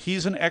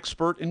 he's an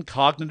expert in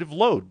cognitive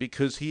load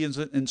because he is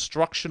an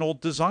instructional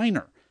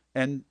designer.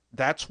 And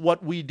that's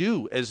what we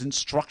do as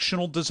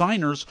instructional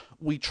designers.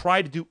 We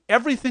try to do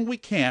everything we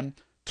can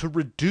to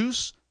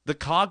reduce the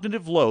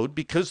cognitive load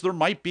because there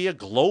might be a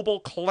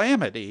global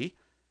calamity,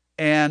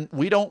 and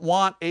we don't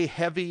want a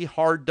heavy,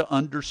 hard to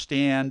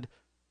understand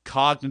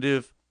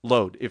cognitive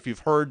load. If you've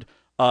heard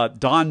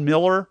Don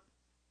Miller,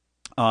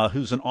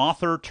 who's an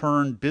author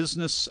turned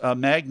business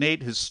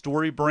magnate, his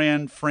story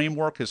brand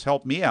framework has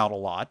helped me out a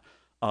lot.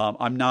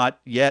 I'm not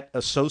yet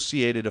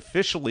associated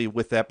officially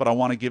with that, but I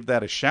want to give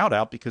that a shout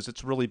out because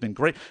it's really been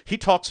great. He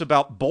talks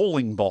about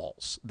bowling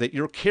balls that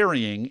you're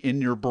carrying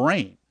in your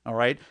brain, all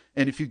right?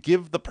 And if you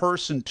give the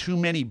person too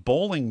many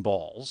bowling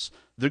balls,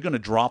 they're going to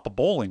drop a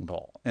bowling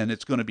ball, and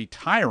it's going to be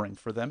tiring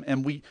for them.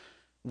 And we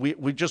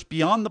just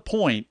beyond the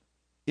point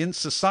in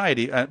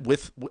society,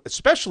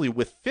 especially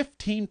with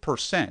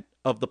 15%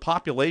 of the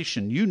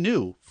population,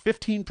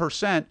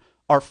 15%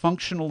 are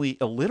functionally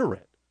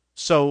illiterate.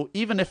 So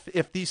even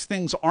if these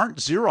things aren't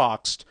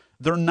Xeroxed,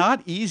 they're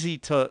not easy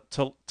to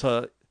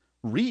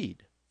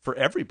read for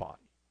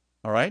everybody.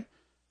 All right?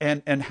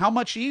 And how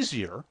much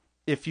easier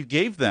if you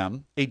gave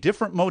them a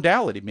different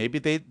modality. Maybe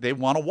they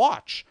want to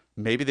watch.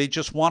 Maybe they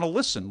just want to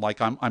listen.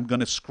 Like I'm going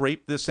to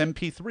scrape this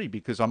MP3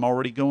 because I'm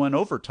already going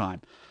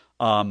overtime.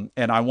 And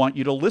I want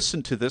you to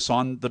listen to this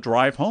on the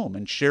drive home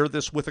and share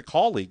this with a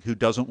colleague who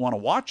doesn't want to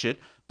watch it,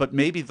 but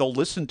maybe they'll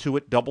listen to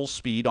it double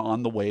speed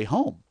on the way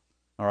home.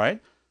 All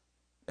right?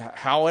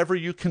 However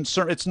you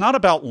concern, it's not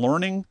about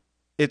learning.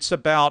 It's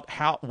about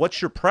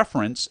what's your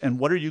preference and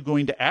what are you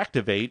going to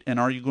activate, and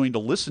are you going to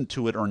listen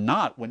to it or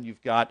not when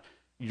you've got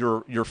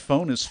your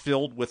phone is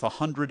filled with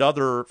 100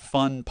 other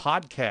fun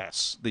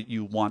podcasts that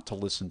you want to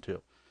listen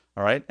to.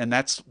 All right. And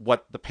that's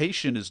what the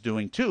patient is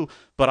doing too.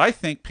 But I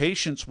think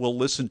patients will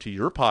listen to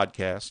your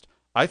podcast.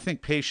 I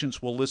think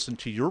patients will listen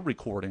to your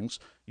recordings,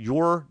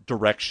 your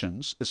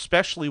directions,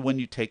 especially when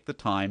you take the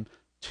time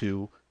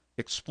to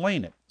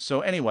explain it. So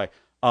anyway,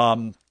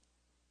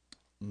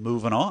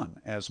 moving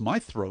on as my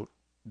throat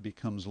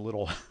becomes a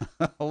little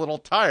a little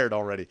tired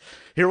already.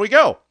 Here we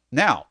go.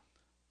 Now,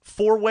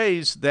 4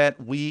 ways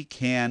that we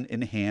can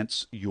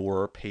enhance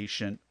your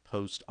patient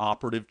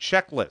post-operative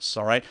checklists.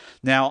 All right.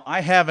 Now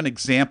I have an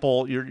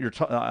example.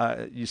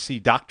 You see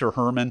Dr.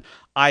 Herman.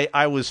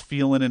 I was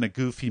feeling in a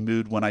goofy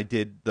mood when I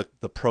did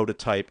the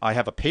prototype. I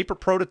have a paper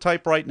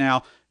prototype right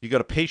now. You go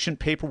to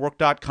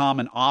patientpaperwork.com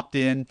and opt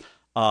in.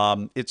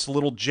 It's a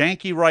little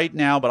janky right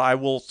now, but I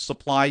will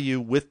supply you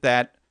with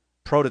that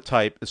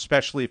prototype,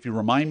 especially if you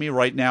remind me.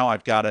 Right now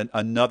I've got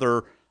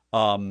another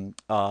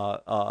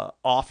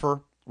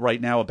offer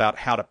right now about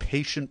how to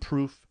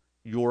patient-proof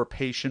your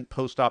patient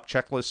post-op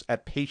checklist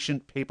at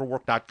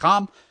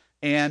patientpaperwork.com,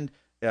 and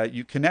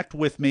you connect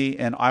with me,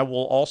 and I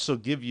will also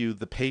give you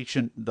the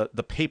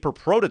paper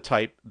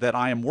prototype that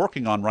I am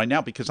working on right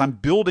now, because I'm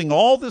building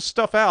all this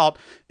stuff out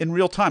in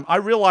real time. I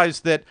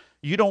realize that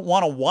you don't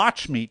want to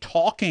watch me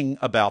talking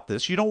about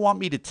this. You don't want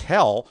me to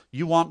tell.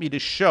 You want me to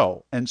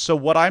show. And so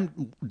what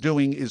I'm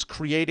doing is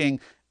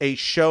creating a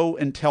show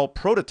and tell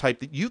prototype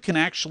that you can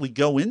actually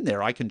go in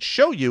there. I can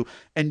show you,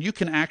 and you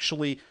can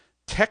actually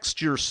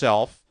text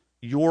yourself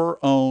your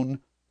own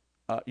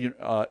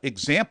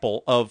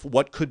example of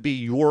what could be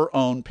your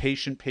own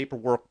patient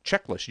paperwork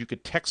checklist. You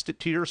could text it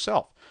to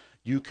yourself.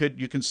 You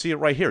can see it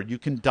right here. You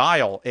can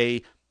dial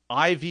a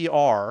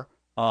IVR,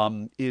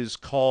 is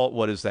called,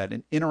 what is that?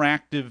 An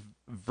interactive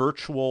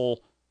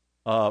virtual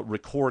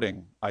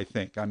recording, I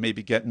think. I may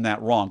be getting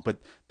that wrong,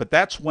 but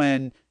that's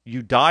when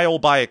you dial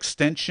by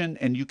extension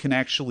and you can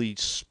actually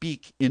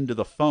speak into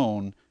the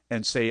phone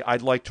and say,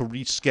 I'd like to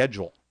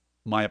reschedule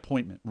my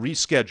appointment,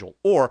 reschedule,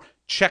 or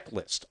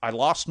checklist. I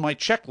lost my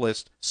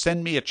checklist.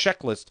 Send me a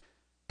checklist.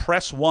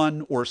 Press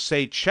 1 or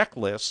say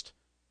checklist,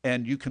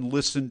 and you can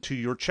listen to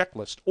your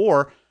checklist.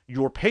 Or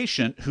your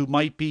patient who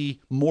might be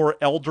more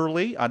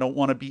elderly. I don't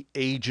want to be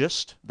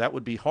ageist. That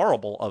would be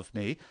horrible of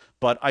me.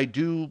 But I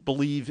do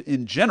believe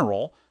in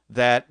general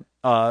that,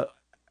 a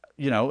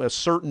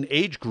certain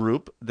age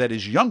group that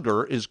is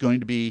younger is going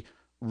to be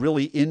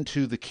really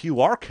into the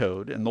QR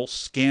code, and they'll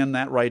scan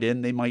that right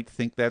in. They might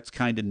think that's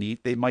kind of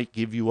neat. They might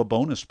give you a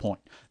bonus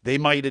point. They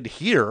might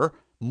adhere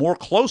more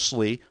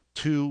closely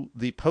to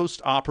the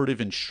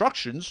post-operative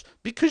instructions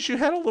because you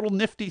had a little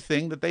nifty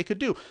thing that they could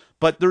do.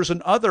 But there's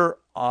another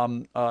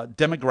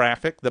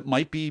demographic that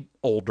might be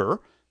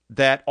older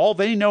that all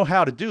they know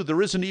how to do,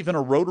 there isn't even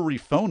a rotary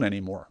phone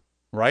anymore,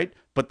 right?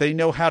 But they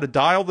know how to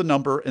dial the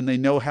number, and they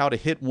know how to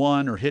hit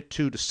 1 or hit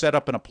 2 to set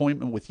up an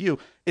appointment with you.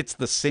 It's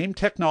the same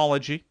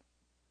technology,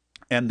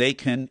 and they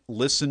can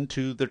listen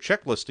to their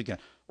checklist again,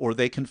 or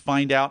they can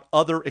find out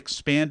other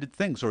expanded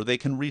things, or they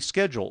can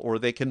reschedule, or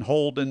they can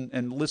hold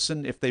and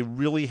listen if they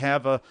really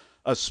have a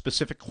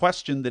specific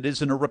question that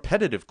isn't a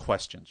repetitive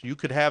question. You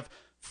could have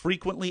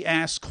frequently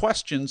asked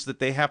questions that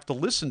they have to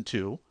listen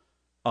to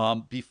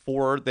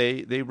before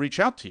they reach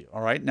out to you.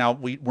 All right. Now,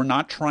 we're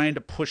not trying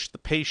to push the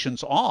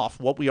patients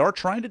off. What we are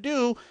trying to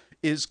do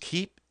is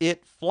keep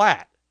it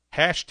flat.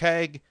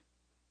 Hashtag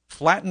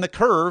flatten the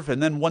curve.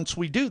 And then once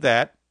we do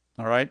that,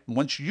 all right,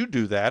 once you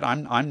do that,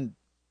 I'm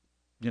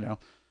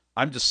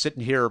just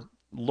sitting here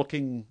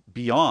looking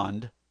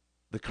beyond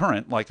the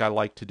current like I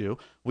like to do.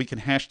 We can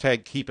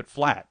hashtag keep it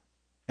flat.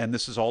 And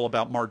this is all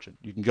about margin.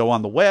 You can go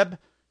on the web,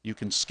 you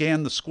can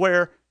scan the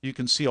square, you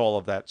can see all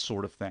of that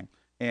sort of thing.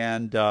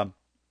 And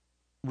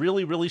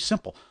really, really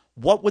simple.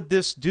 What would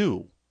this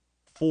do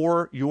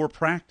for your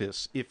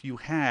practice if you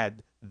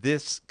had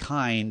this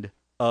kind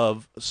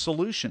of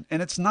solution?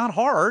 And it's not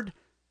hard.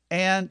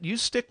 And you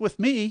stick with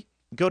me.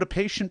 Go to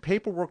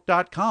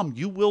patientpaperwork.com.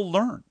 You will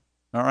learn,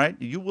 all right?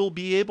 You will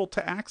be able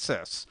to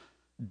access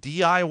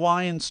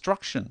DIY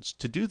instructions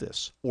to do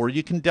this, or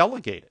you can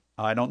delegate it.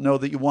 I don't know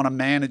that you want to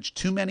manage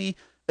too many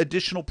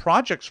additional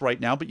projects right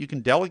now, but you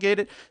can delegate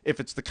it. If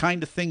it's the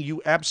kind of thing you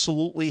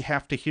absolutely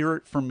have to hear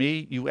it from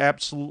me, you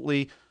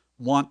absolutely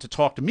want to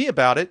talk to me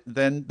about it,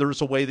 then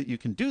there's a way that you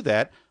can do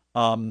that,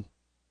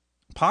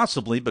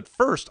 possibly. But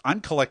first, I'm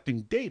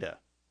collecting data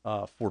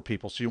for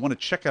people. So you want to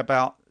check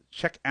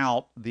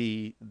out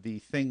the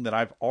thing that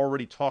I've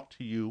already talked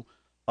to you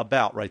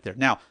about right there.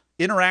 Now,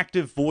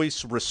 interactive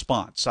voice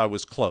response. I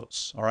was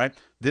close. All right.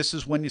 This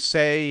is when you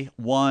say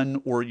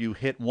 1 or you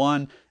hit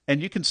 1,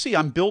 and you can see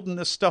I'm building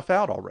this stuff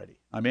out already.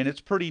 I mean,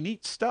 it's pretty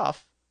neat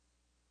stuff.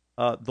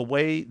 The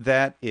way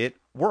that it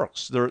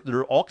works. There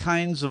are all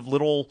kinds of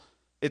little.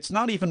 It's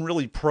not even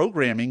really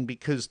programming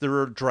because there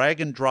are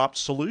drag and drop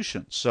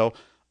solutions. So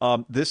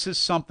this is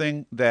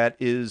something that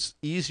is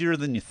easier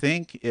than you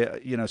think.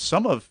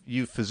 Some of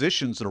you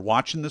physicians that are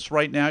watching this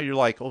right now, you're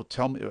like, oh,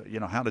 tell me,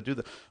 how to do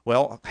that.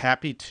 Well,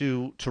 happy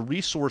to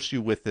resource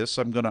you with this.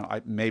 I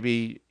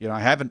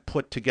haven't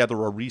put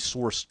together a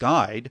resource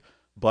guide,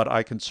 but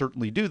I can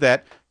certainly do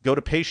that. Go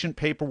to patient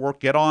paperwork,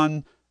 get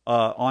on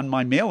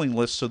my mailing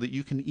list so that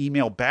you can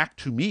email back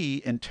to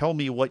me and tell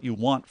me what you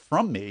want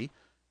from me.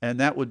 And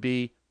that would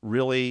be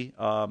really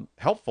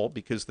helpful,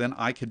 because then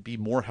I could be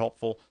more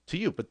helpful to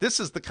you. But this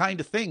is the kind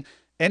of thing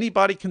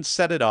anybody can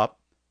set it up,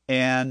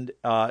 and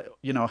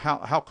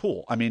how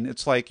cool. I mean,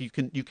 it's like you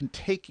can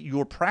take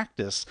your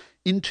practice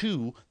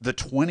into the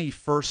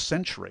 21st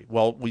century.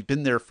 Well, we've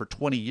been there for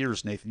 20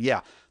 years, Nathan.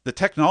 Yeah, this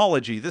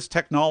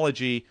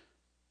technology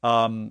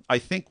I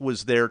think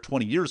was there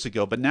 20 years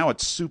ago, but now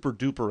it's super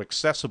duper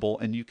accessible,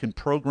 and you can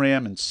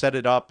program and set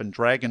it up and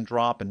drag and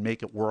drop and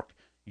make it work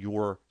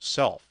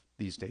yourself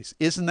these days.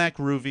 Isn't that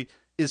groovy?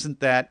 Isn't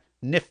that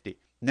nifty?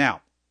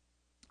 Now,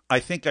 I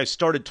think I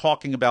started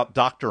talking about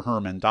Dr.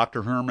 Herman.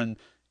 Dr. Herman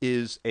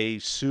is a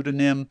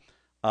pseudonym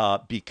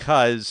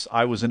because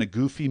I was in a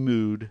goofy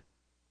mood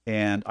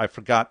and I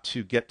forgot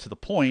to get to the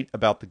point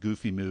about the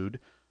goofy mood.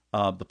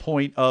 The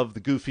point of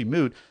the goofy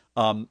mood,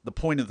 the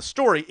point of the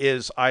story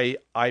is I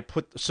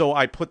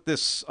put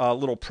this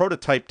little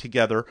prototype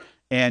together,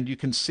 and you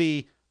can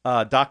see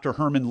Dr.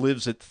 Herman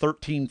lives at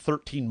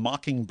 1313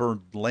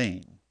 Mockingbird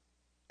Lane,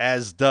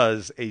 as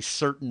does a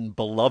certain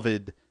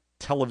beloved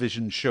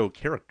television show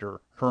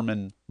character,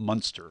 Herman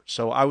Munster.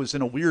 So I was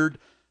in a weird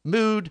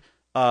mood,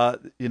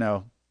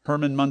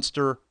 Herman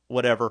Munster,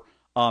 whatever.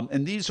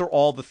 And these are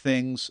all the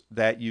things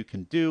that you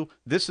can do.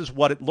 This is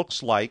what it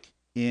looks like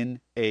in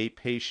a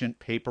patient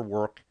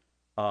paperwork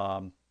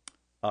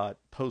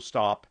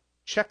post-op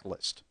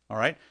checklist. All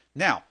right.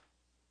 Now,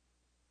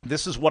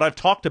 this is what I've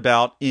talked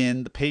about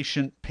in the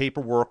patient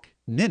paperwork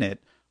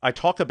minute. I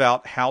talk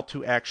about how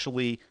to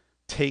actually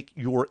take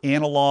your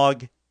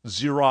analog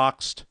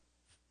Xeroxed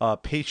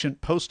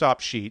patient post-op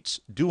sheets,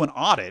 do an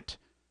audit,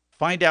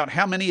 find out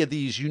how many of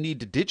these you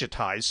need to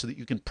digitize so that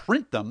you can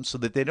print them so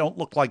that they don't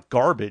look like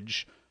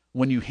garbage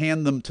when you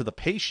hand them to the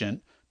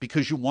patient,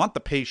 because you want the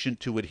patient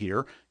to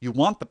adhere. You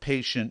want the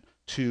patient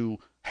to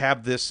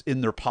have this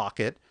in their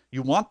pocket.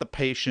 You want the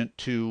patient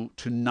to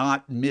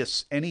not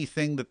miss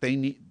anything that they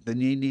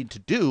need to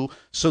do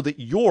so that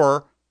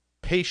your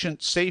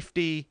patient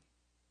safety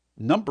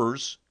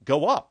numbers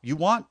go up. You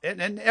want,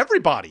 and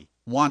everybody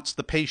wants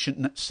the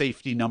patient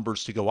safety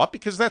numbers to go up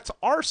because that's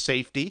our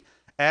safety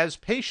as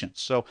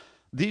patients. So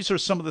these are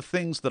some of the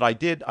things that I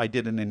did. I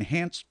did an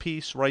enhanced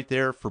piece right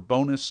there for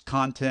bonus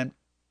content,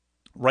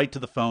 right to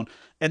the phone.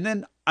 And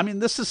then,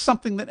 this is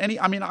something that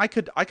I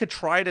could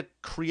try to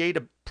create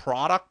a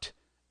product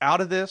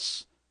out of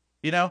this,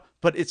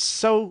 but it's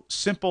so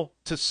simple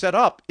to set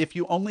up if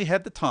you only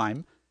had the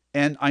time.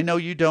 And I know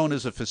you don't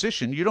as a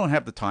physician, you don't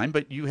have the time,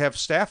 but you have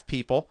staff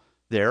people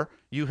there.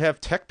 You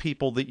have tech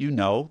people that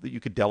that you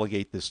could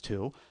delegate this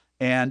to.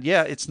 And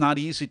yeah, it's not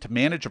easy to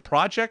manage a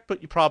project,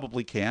 but you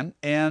probably can.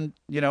 And,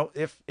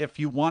 if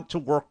you want to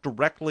work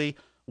directly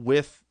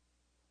with,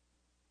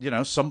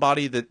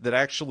 somebody that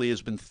actually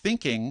has been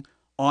thinking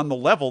on the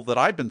level that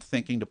I've been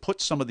thinking to put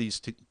some of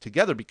these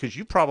together, because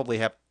you probably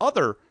have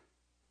other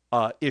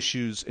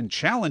issues and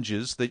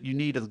challenges that you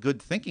need a good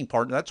thinking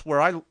partner. That's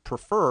where I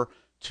prefer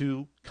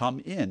to come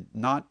in,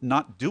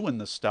 not doing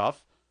the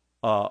stuff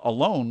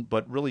alone,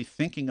 but really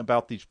thinking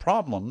about these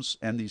problems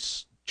and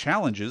these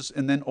challenges,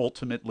 and then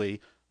ultimately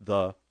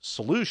the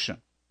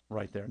solution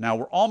right there. Now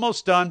we're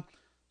almost done.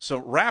 So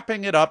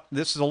wrapping it up,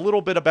 this is a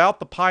little bit about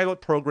the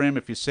pilot program.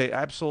 If you say,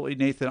 absolutely,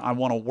 Nathan, I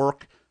want to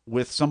work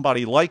with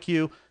somebody like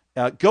you,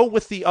 go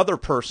with the other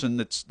person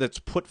that's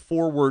put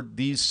forward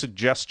these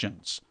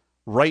suggestions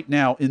right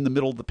now in the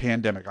middle of the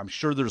pandemic. I'm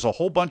sure there's a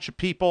whole bunch of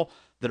people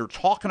that are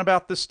talking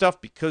about this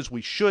stuff because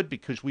we should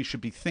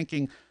be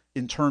thinking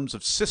in terms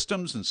of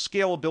systems and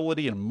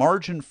scalability and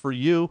margin for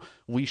you.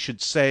 We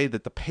should say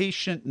that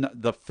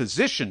the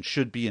physician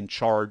should be in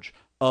charge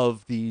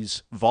of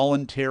these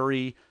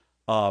voluntary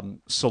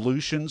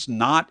solutions,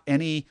 not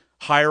any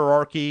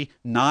hierarchy,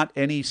 not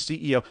any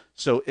CEO.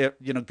 So,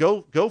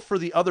 go for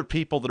the other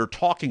people that are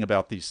talking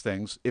about these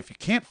things. If you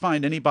can't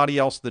find anybody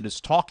else that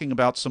is talking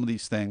about some of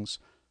these things,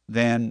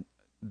 then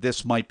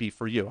this might be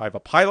for you. I have a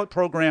pilot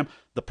program.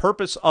 The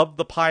purpose of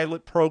the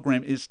pilot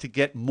program is to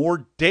get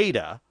more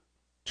data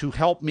to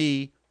help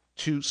me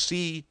to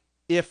see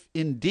if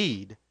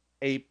indeed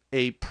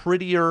a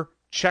prettier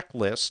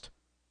checklist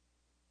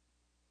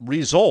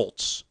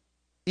results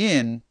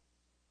in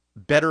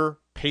better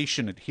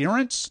patient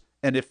adherence,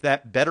 and if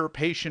that better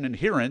patient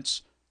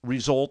adherence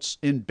results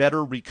in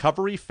better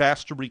recovery,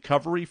 faster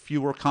recovery,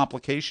 fewer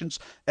complications,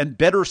 and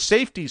better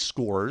safety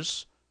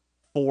scores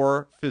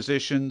for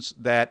physicians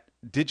that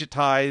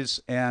digitize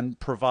and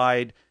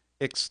provide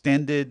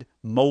extended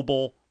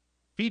mobile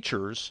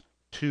features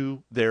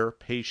to their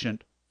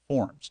patient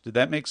forms. Did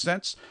that make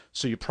sense?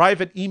 So you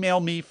private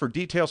email me for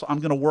details. I'm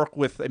going to work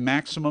with a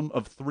maximum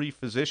of 3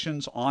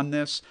 physicians on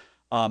this.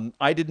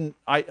 I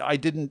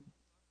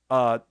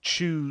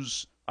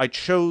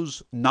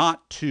chose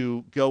not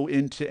to go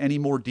into any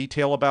more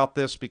detail about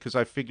this because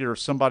I figure if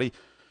somebody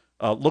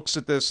looks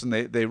at this and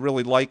they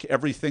really like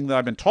everything that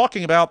I've been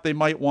talking about, they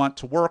might want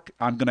to work.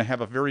 I'm going to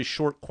have a very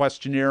short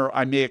questionnaire.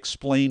 I may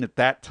explain at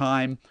that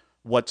time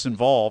what's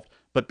involved,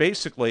 but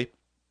basically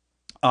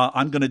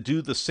I'm going to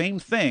do the same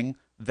thing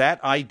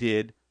that I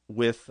did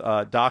with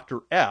Dr.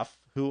 F,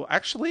 who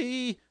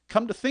actually,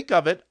 come to think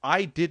of it,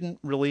 I didn't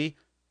really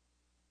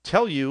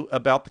tell you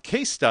about the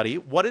case study.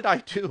 What did I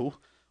do?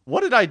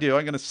 I'm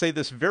going to say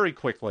this very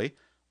quickly.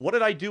 What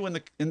did I do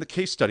in the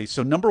case study?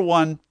 So number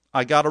one,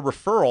 I got a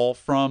referral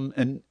from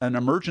an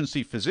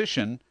emergency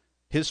physician.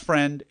 His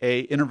friend,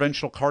 a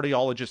interventional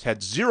cardiologist,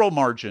 had zero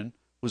margin,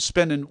 was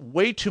spending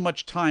way too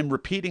much time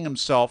repeating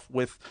himself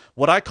with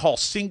what I call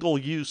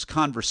single-use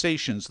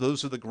conversations.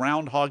 Those are the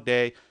Groundhog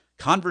Day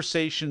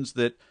conversations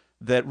that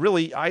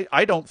really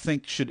I don't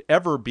think should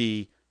ever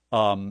be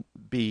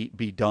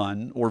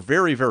done, or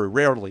very, very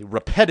rarely,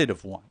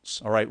 repetitive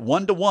ones. All right,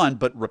 one-to-one,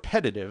 but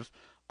repetitive.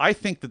 I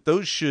think that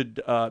those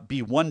should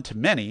be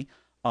one-to-many.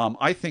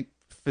 I think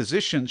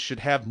physicians should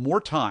have more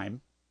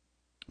time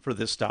for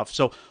this stuff.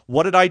 So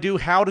what did I do?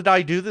 How did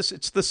I do this?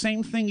 It's the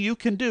same thing you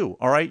can do.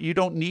 All right. You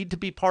don't need to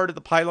be part of the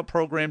pilot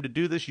program to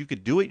do this. You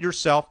could do it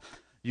yourself.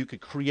 You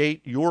could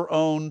create your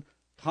own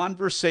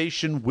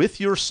conversation with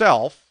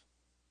yourself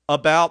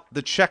about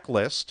the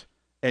checklist,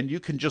 and you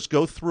can just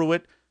go through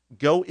it,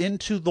 go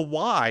into the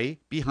why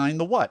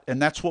behind the what.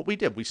 And that's what we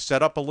did. We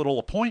set up a little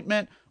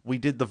appointment. We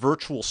did the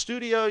virtual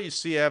studio. You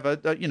see, I have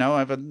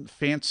a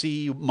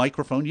fancy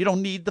microphone. You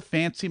don't need the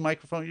fancy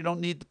microphone. You don't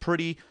need the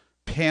pretty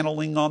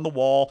paneling on the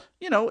wall.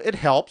 It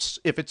helps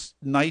if it's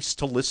nice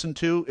to listen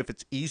to, if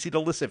it's easy to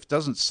listen, if it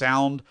doesn't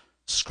sound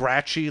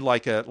scratchy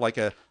like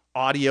a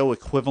audio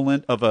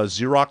equivalent of a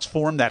Xerox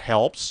form, that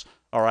helps.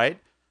 All right.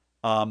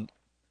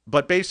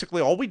 But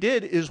basically all we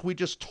did is we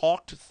just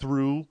talked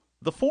through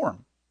the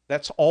form.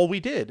 That's all we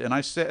did. And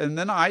I said, and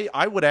then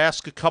I would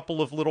ask a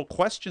couple of little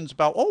questions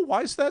about,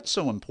 why is that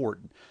so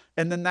important?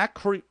 And then that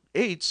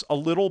creates a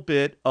little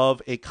bit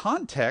of a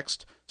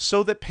context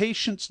so that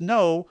patients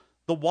know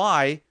the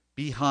why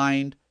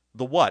behind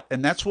the what.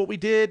 And that's what we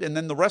did. And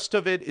then the rest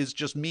of it is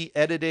just me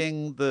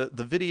editing the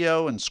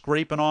video and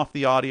scraping off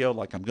the audio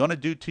like I'm going to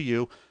do to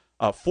you,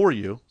 for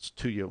you,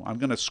 to you. I'm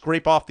going to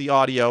scrape off the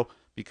audio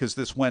because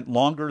this went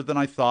longer than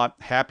I thought.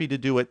 Happy to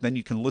do it. Then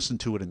you can listen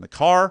to it in the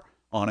car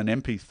on an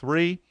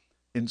MP3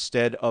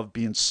 instead of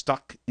being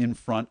stuck in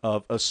front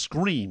of a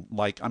screen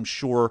like I'm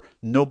sure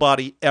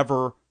nobody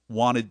ever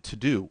wanted to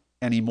do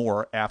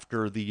anymore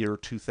after the year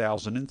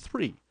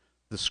 2003.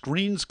 The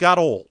screens got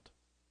old.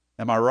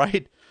 Am I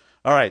right?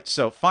 All right,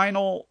 so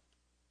final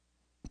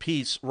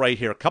piece right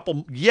here. A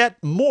couple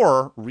yet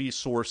more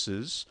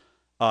resources.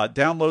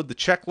 Download the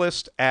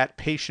checklist at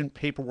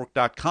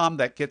patientpaperwork.com.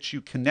 That gets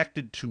you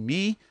connected to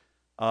me.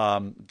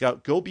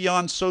 Go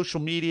beyond social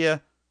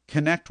media.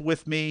 Connect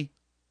with me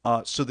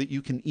so that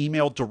you can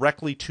email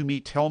directly to me.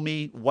 Tell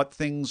me what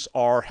things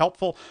are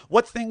helpful,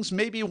 what things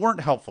maybe weren't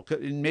helpful.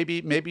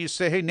 Maybe you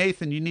say, hey,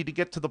 Nathan, you need to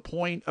get to the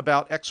point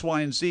about X, Y,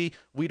 and Z.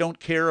 We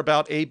don't care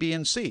about A, B,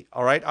 and C.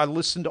 All right, I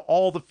listen to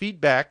all the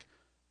feedback,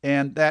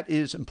 and that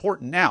is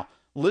important. Now,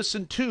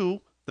 listen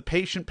to the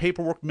Patient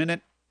Paperwork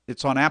Minute.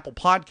 It's on Apple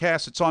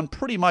Podcasts. It's on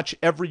pretty much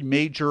every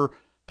major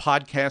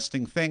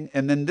podcasting thing.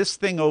 And then this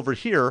thing over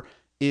here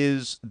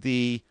is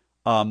the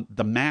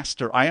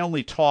master. I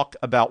only talk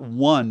about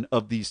one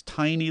of these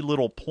tiny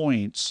little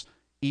points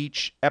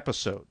each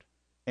episode.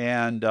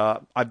 And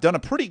I've done a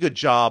pretty good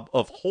job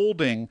of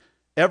holding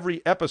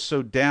every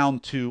episode down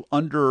to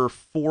under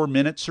 4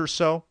 minutes or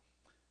so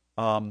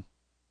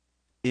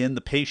in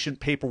the Patient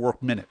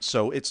Paperwork Minute.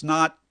 So it's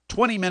not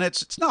 20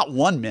 minutes. It's not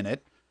 1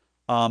 minute.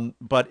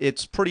 But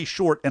it's pretty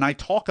short. And I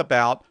talk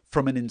about,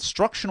 from an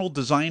instructional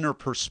designer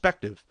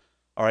perspective,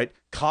 all right,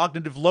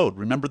 cognitive load.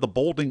 Remember the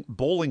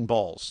bowling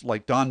balls,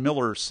 like Don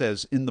Miller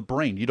says, in the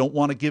brain. You don't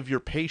want to give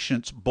your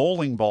patients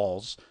bowling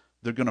balls.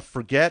 They're going to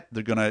forget.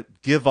 They're going to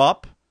give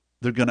up.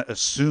 They're going to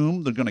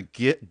assume. They're going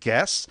to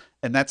guess.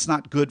 And that's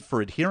not good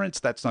for adherence.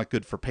 That's not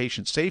good for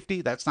patient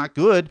safety. That's not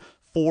good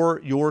for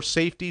your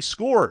safety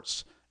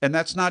scores. And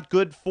that's not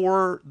good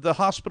for the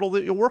hospital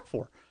that you work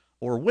for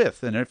or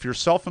with. And if you're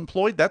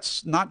self-employed,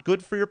 that's not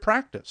good for your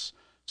practice.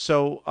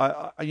 So,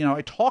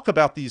 I talk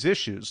about these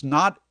issues,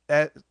 not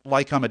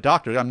like I'm a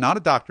doctor. I'm not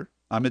a doctor.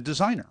 I'm a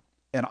designer.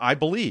 And I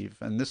believe,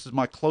 and this is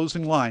my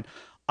closing line,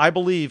 I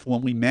believe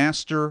when we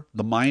master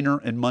the minor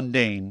and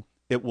mundane,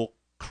 it will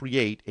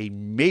create a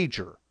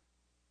major,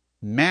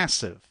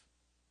 massive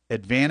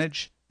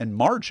advantage and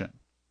margin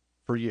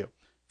for you.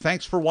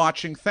 Thanks for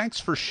watching. Thanks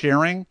for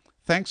sharing.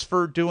 Thanks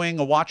for doing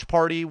a watch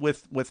party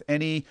with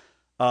any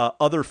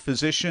other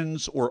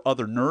physicians or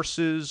other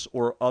nurses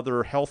or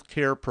other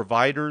healthcare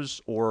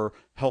providers or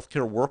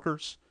healthcare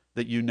workers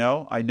that you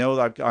know. I know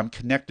that I'm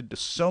connected to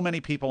so many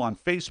people on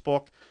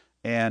Facebook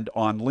and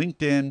on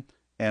LinkedIn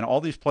and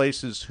all these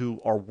places who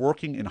are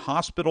working in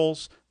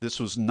hospitals. This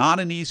was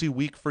not an easy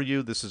week for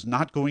you. This is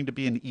not going to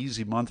be an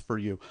easy month for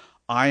you.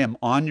 I am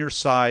on your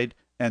side,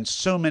 and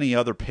so many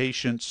other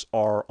patients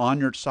are on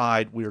your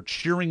side. We are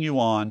cheering you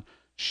on.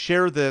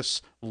 Share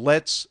this.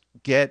 Let's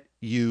get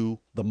you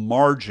the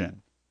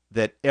margin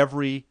that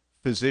every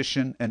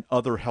physician and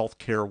other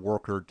healthcare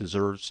worker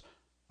deserves.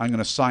 I'm going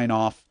to sign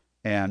off,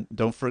 and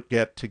don't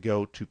forget to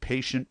go to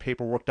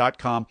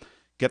patientpaperwork.com,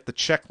 get the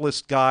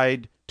checklist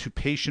guide to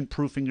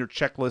patient-proofing your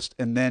checklist,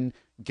 and then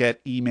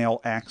get email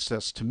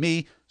access to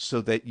me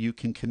so that you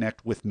can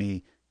connect with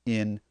me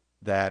in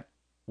that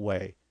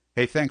way.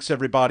 Hey, thanks,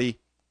 everybody,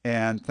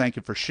 and thank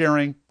you for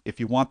sharing. If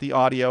you want the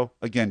audio,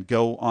 again,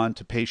 go on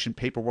to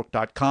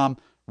patientpaperwork.com,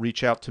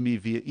 reach out to me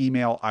via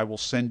email. I will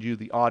send you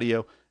the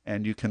audio,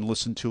 and you can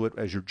listen to it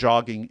as you're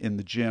jogging in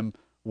the gym,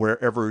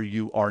 wherever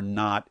you are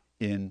not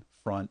in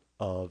front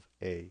of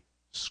a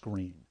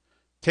screen.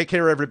 Take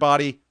care,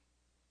 everybody.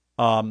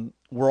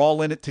 We're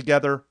all in it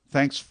together.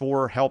 Thanks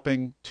for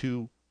helping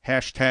to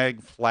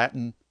hashtag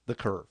flatten the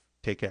curve.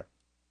 Take care.